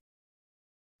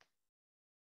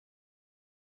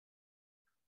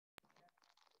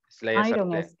 It's like a Iron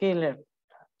sartén. skillet.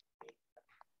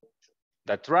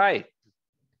 That's right.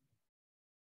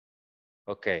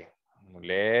 Okay,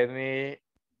 let me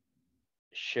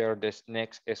share this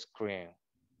next screen.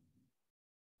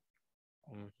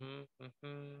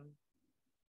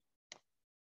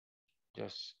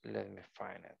 Just let me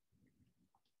find it.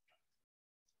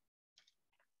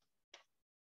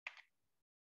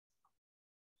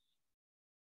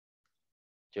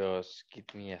 Just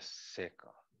give me a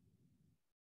second.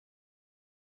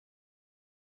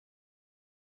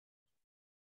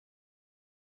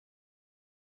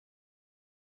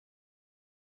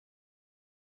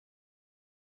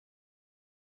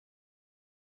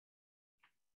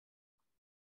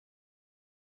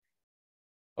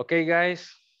 Okay, guys,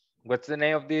 what's the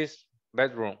name of this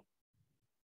bedroom?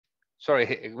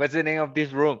 Sorry, what's the name of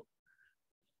this room?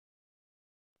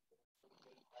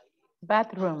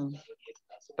 Bathroom.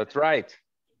 That's right.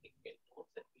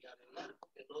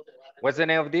 What's the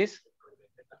name of this?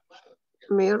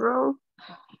 Mirror.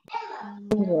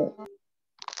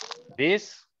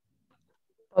 This?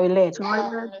 Toilet.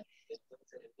 Toilet.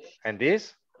 And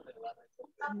this?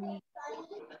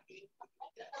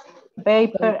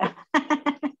 Paper.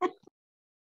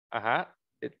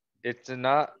 It's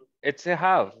not, it's a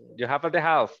house. You have the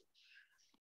house.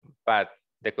 But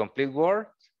the complete word,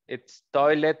 it's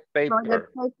toilet paper. Toilet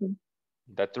paper.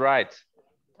 That's right.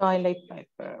 Toilet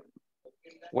paper.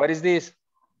 What is this?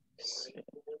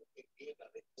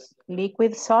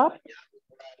 Liquid soap.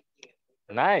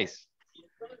 Nice.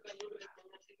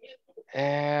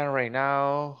 And right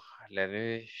now, let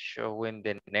me show in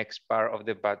the next part of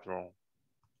the bathroom.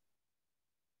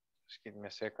 Just give me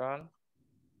a second.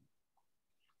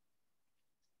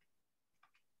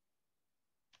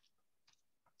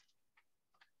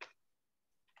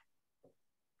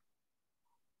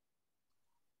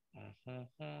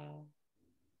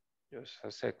 Just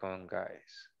a second, guys.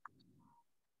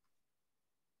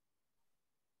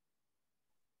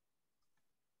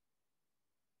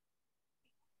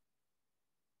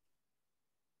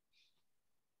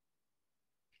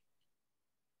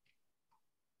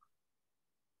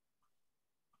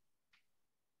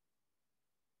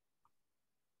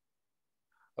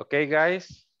 Okay,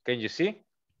 guys, can you see?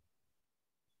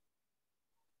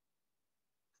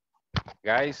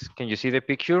 Guys, can you see the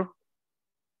picture?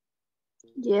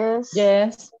 Yes.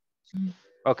 Yes.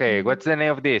 Okay, what's the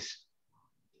name of this?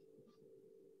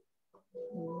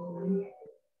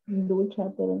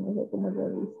 Ducha, pero no sé cómo se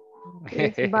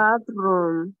dice. It's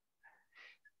bathroom.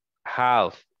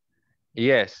 Half.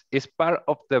 Yes, it's part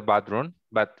of the bathroom,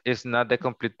 but it's not the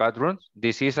complete bathroom.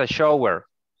 This is a shower.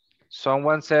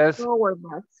 Someone says, Shower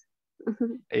bath.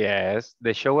 yes,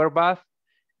 the shower bath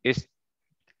is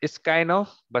kind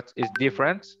of, but it's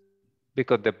different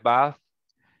because the bath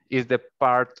is the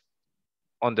part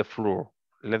on the floor.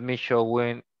 Let me show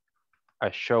in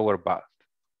a shower bath.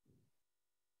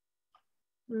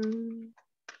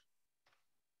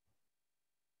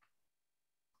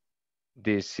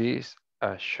 This is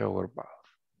a shower bath.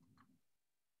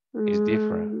 It's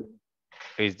different.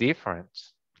 It's different.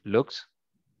 Looks,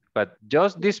 but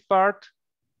just this part,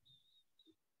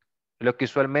 lo que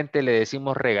usualmente le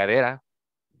decimos regadera,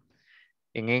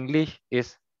 in English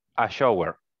is a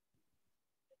shower.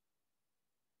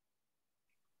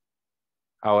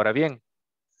 Ahora bien,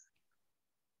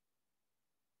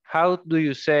 how do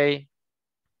you say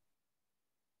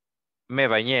me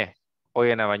bañé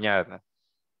hoy en la mañana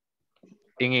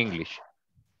in English?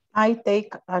 I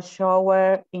take a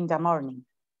shower in the morning.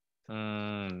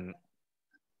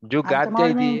 You got the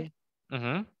idea.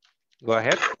 Go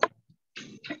ahead.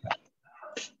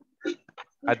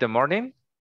 At the morning?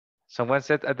 Someone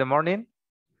said at the morning?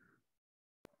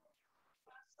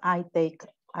 I take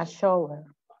a shower.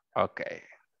 Okay.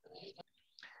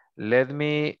 Let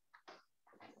me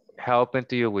help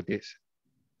into you with this.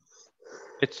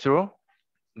 It's true.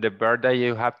 The verb that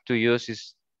you have to use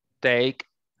is take,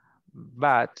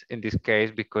 but in this case,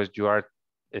 because you are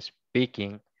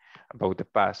speaking about the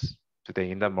past,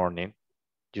 today in the morning,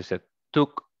 you said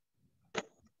took.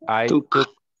 I took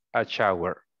a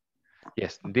shower.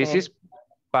 Yes, this is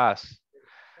past.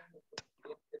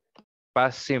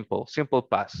 Past simple, simple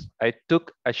past. I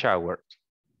took a shower.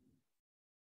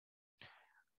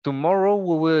 Tomorrow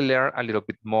we will learn a little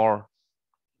bit more.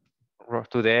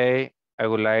 Today, I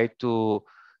would like to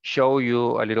show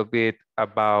you a little bit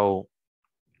about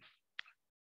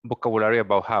vocabulary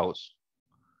about house.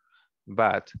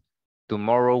 But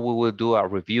tomorrow we will do a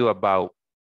review about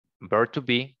verb to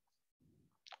be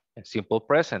and simple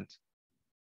present.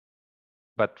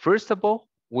 But first of all,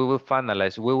 we will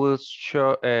finalize. We will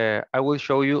show. I will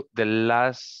show you the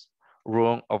last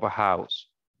room of a house.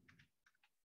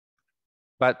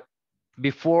 But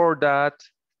before that,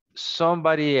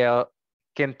 somebody else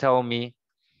can tell me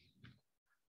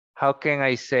how can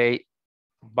I say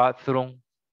bathroom,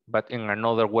 but in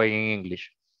another way in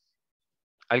English.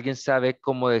 ¿Alguien sabe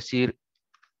cómo decir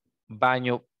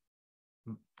baño,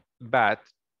 bath,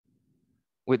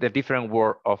 with a different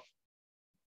word of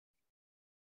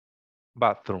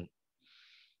bathroom?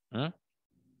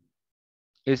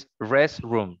 It's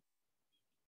restroom.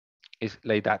 It's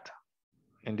like that,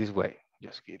 in this way.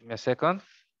 Just give me a second.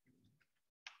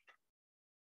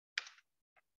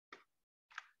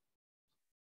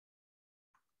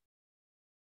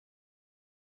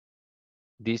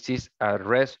 This is a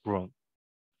restroom.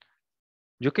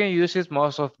 You can use it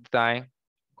most of the time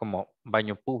como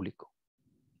baño público.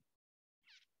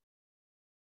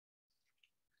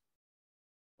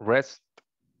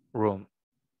 Restroom.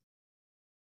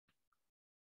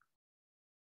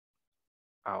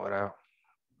 Ahora,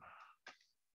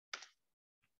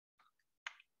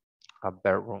 a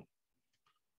bedroom.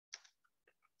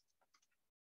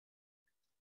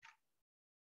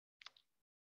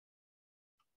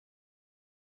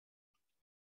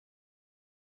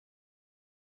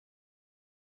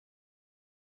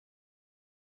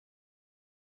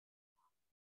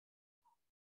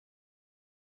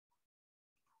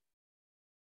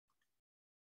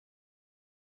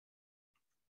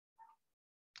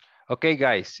 Okay,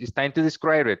 guys, it's time to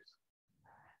describe it.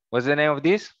 What's the name of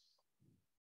this?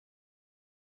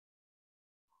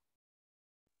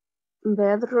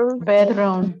 Bedroom.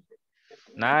 Bedroom.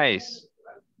 Nice.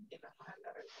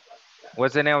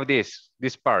 What's the name of this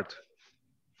part?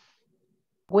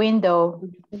 Window.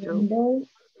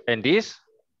 And this?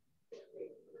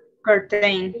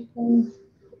 Curtain.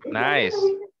 Nice.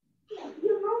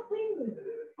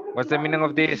 What's the meaning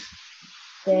of this?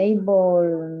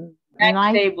 Table.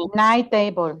 Night table. Night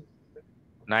table.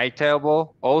 Night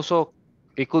table. Also,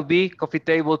 it could be coffee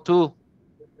table too.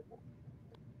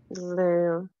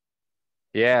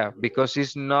 Yeah, because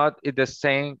it's not at the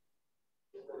same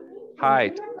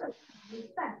height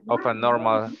of a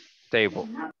normal table.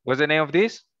 What's the name of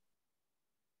this?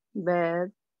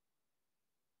 Bed.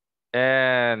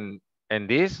 And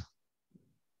this?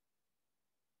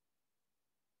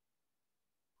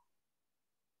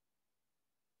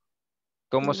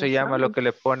 ¿Cómo se llama lo que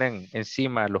le ponen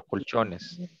encima a los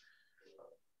colchones?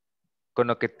 Con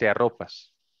lo que te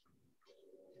arropas.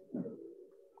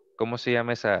 ¿Cómo se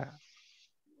llama esa?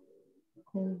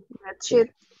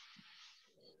 Bedsheet.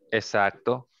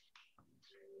 Exacto.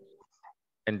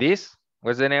 And this?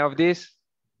 What's the name of this?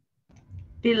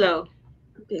 Pillow.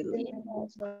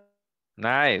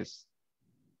 Nice.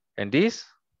 And this?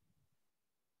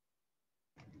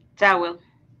 Towel.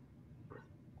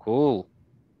 Cool.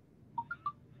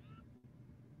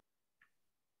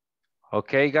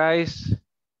 Okay, guys.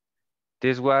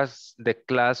 This was the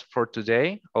class for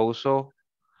today. Also,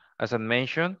 as I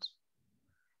mentioned,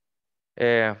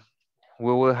 we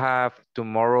will have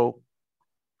tomorrow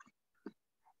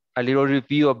a little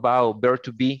review about verb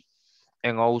to be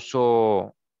and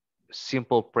also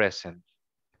simple present.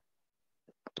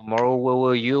 Tomorrow we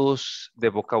will use the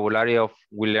vocabulary of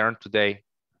we learned today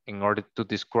in order to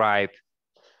describe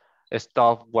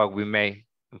stuff what we made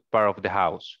part of the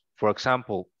house. For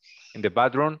example, in the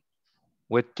bathroom,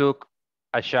 we took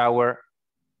a shower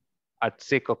at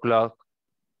 6 o'clock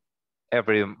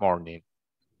every morning.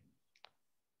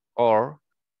 Or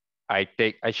I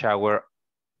take a shower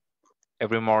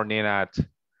every morning at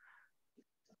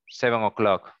 7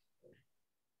 o'clock.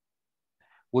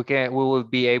 We will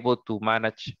be able to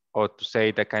manage or to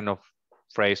say that kind of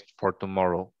phrase for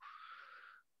tomorrow.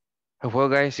 Well,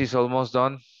 guys, it's almost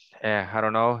done. I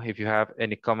don't know if you have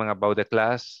any comment about the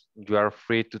class. You are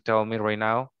free to tell me right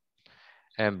now.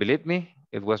 And believe me,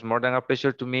 it was more than a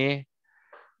pleasure to me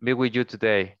be with you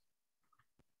today.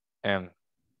 And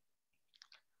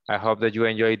I hope that you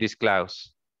enjoy this class.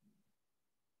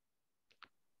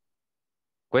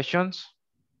 Questions?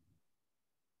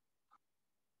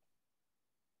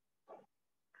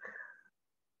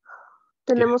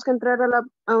 ¿Tenemos que entrar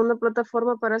a una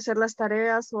plataforma para hacer las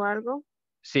tareas o algo?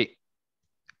 Sí.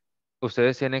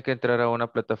 Ustedes tienen que entrar a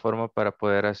una plataforma para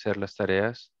poder hacer las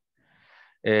tareas.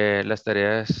 Las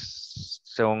tareas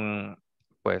son,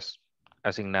 pues,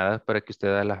 asignadas para que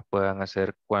ustedes las puedan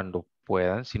hacer cuando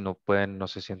puedan. Si no pueden, no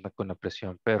se sientan con la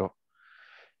presión, pero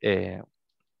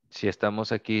Si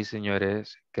estamos aquí,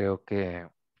 señores, creo que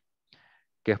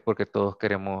es porque todos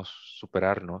queremos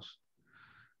superarnos.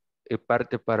 Y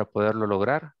parte para poderlo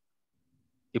lograr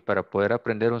y para poder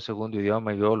aprender un segundo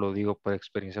idioma, yo lo digo por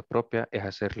experiencia propia, es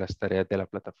hacer las tareas de la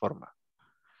plataforma.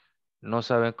 No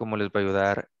saben cómo les va a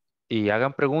ayudar y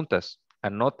hagan preguntas,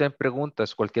 anoten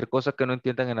preguntas, cualquier cosa que no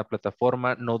entiendan en la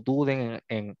plataforma, no duden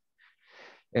en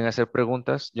hacer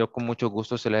preguntas. Yo con mucho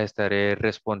gusto se las estaré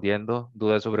respondiendo,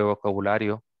 dudas sobre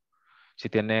vocabulario. Si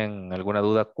tienen alguna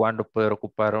duda, cuándo poder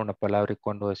ocupar una palabra y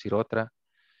cuándo decir otra,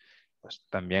 pues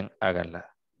también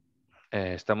háganla.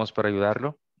 Estamos para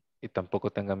ayudarlo y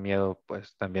tampoco tengan miedo,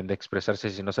 pues también de expresarse.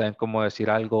 Si no saben cómo decir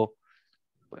algo,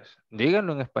 pues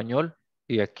díganlo en español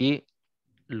y aquí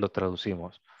lo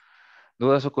traducimos.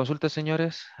 ¿Dudas o consultas,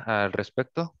 señores, al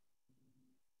respecto?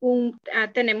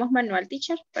 ¿Tenemos manual,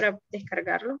 teacher, para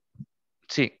descargarlo?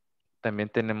 Sí, también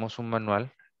tenemos un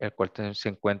manual, el cual se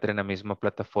encuentra en la misma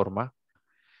plataforma.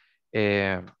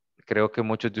 Eh, Creo que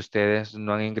muchos de ustedes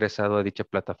no han ingresado a dicha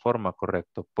plataforma,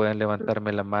 ¿correcto? Pueden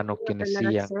levantarme la mano No quienes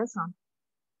tener sí han. acceso.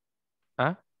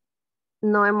 ¿Ah?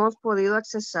 No hemos podido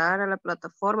accesar a la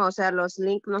plataforma, o sea, los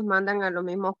links nos mandan a los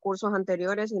mismos cursos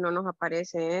anteriores y no nos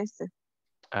aparece este.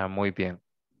 Ah, muy bien.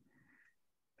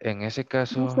 En ese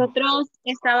caso. Nosotros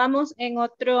estábamos en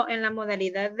la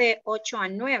modalidad de 8 a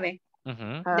 9,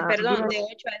 Ujú, perdón, de 10.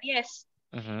 8 a 10.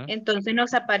 ujú. Entonces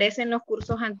nos aparecen los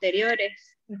cursos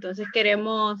anteriores. Entonces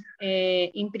queremos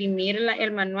imprimir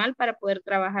el manual para poder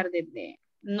trabajar desde,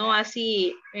 no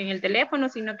así en el teléfono,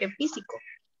 sino que físico.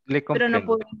 Le Pero no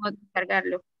comprendo. podemos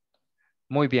descargarlo.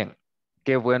 Muy bien.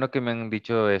 Qué bueno que me han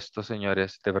dicho esto,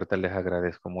 señores. De verdad les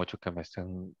agradezco mucho que me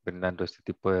estén brindando este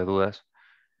tipo de dudas.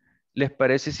 ¿Les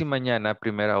parece si mañana a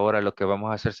primera hora lo que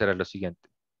vamos a hacer será lo siguiente?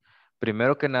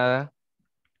 Primero que nada,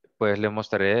 pues les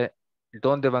mostraré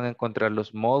dónde van a encontrar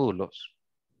los módulos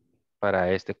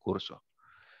para este curso.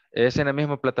 Es en la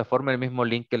misma plataforma, el mismo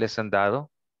link que les han dado.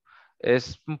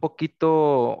 Es un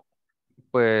poquito,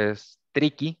 pues,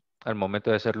 tricky al momento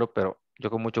de hacerlo, pero yo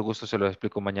con mucho gusto se los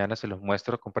explico mañana, se los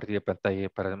muestro, compartiré pantalla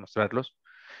para demostrarlos.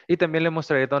 Y también les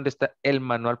mostraré dónde está el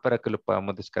manual para que lo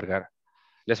podamos descargar.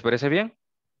 ¿Les parece bien?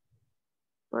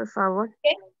 Por favor.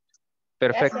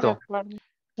 Perfecto.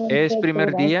 Es Perfecto,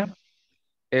 primer gracias. día.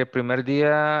 El primer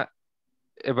día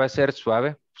va a ser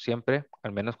suave, siempre,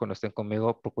 al menos cuando estén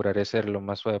conmigo, procuraré ser lo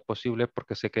más suave posible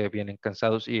porque sé que vienen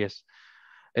cansados y es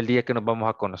el día que nos vamos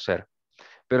a conocer.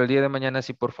 Pero el día de mañana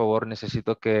sí, por favor,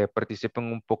 necesito que participen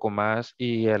un poco más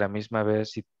y a la misma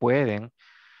vez, si pueden,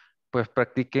 pues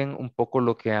practiquen un poco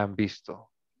lo que han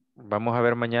visto. Vamos a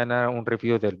ver mañana un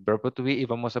review del verbo to be y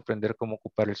vamos a aprender cómo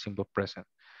ocupar el simple present.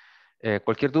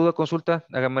 Cualquier duda o consulta,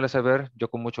 háganmela saber. Yo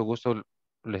con mucho gusto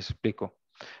les explico.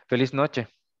 Feliz noche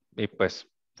y pues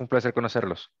fue un placer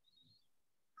conocerlos.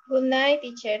 Good night,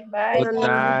 teacher. Bye. Good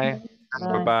night.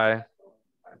 Bye Bye. bye.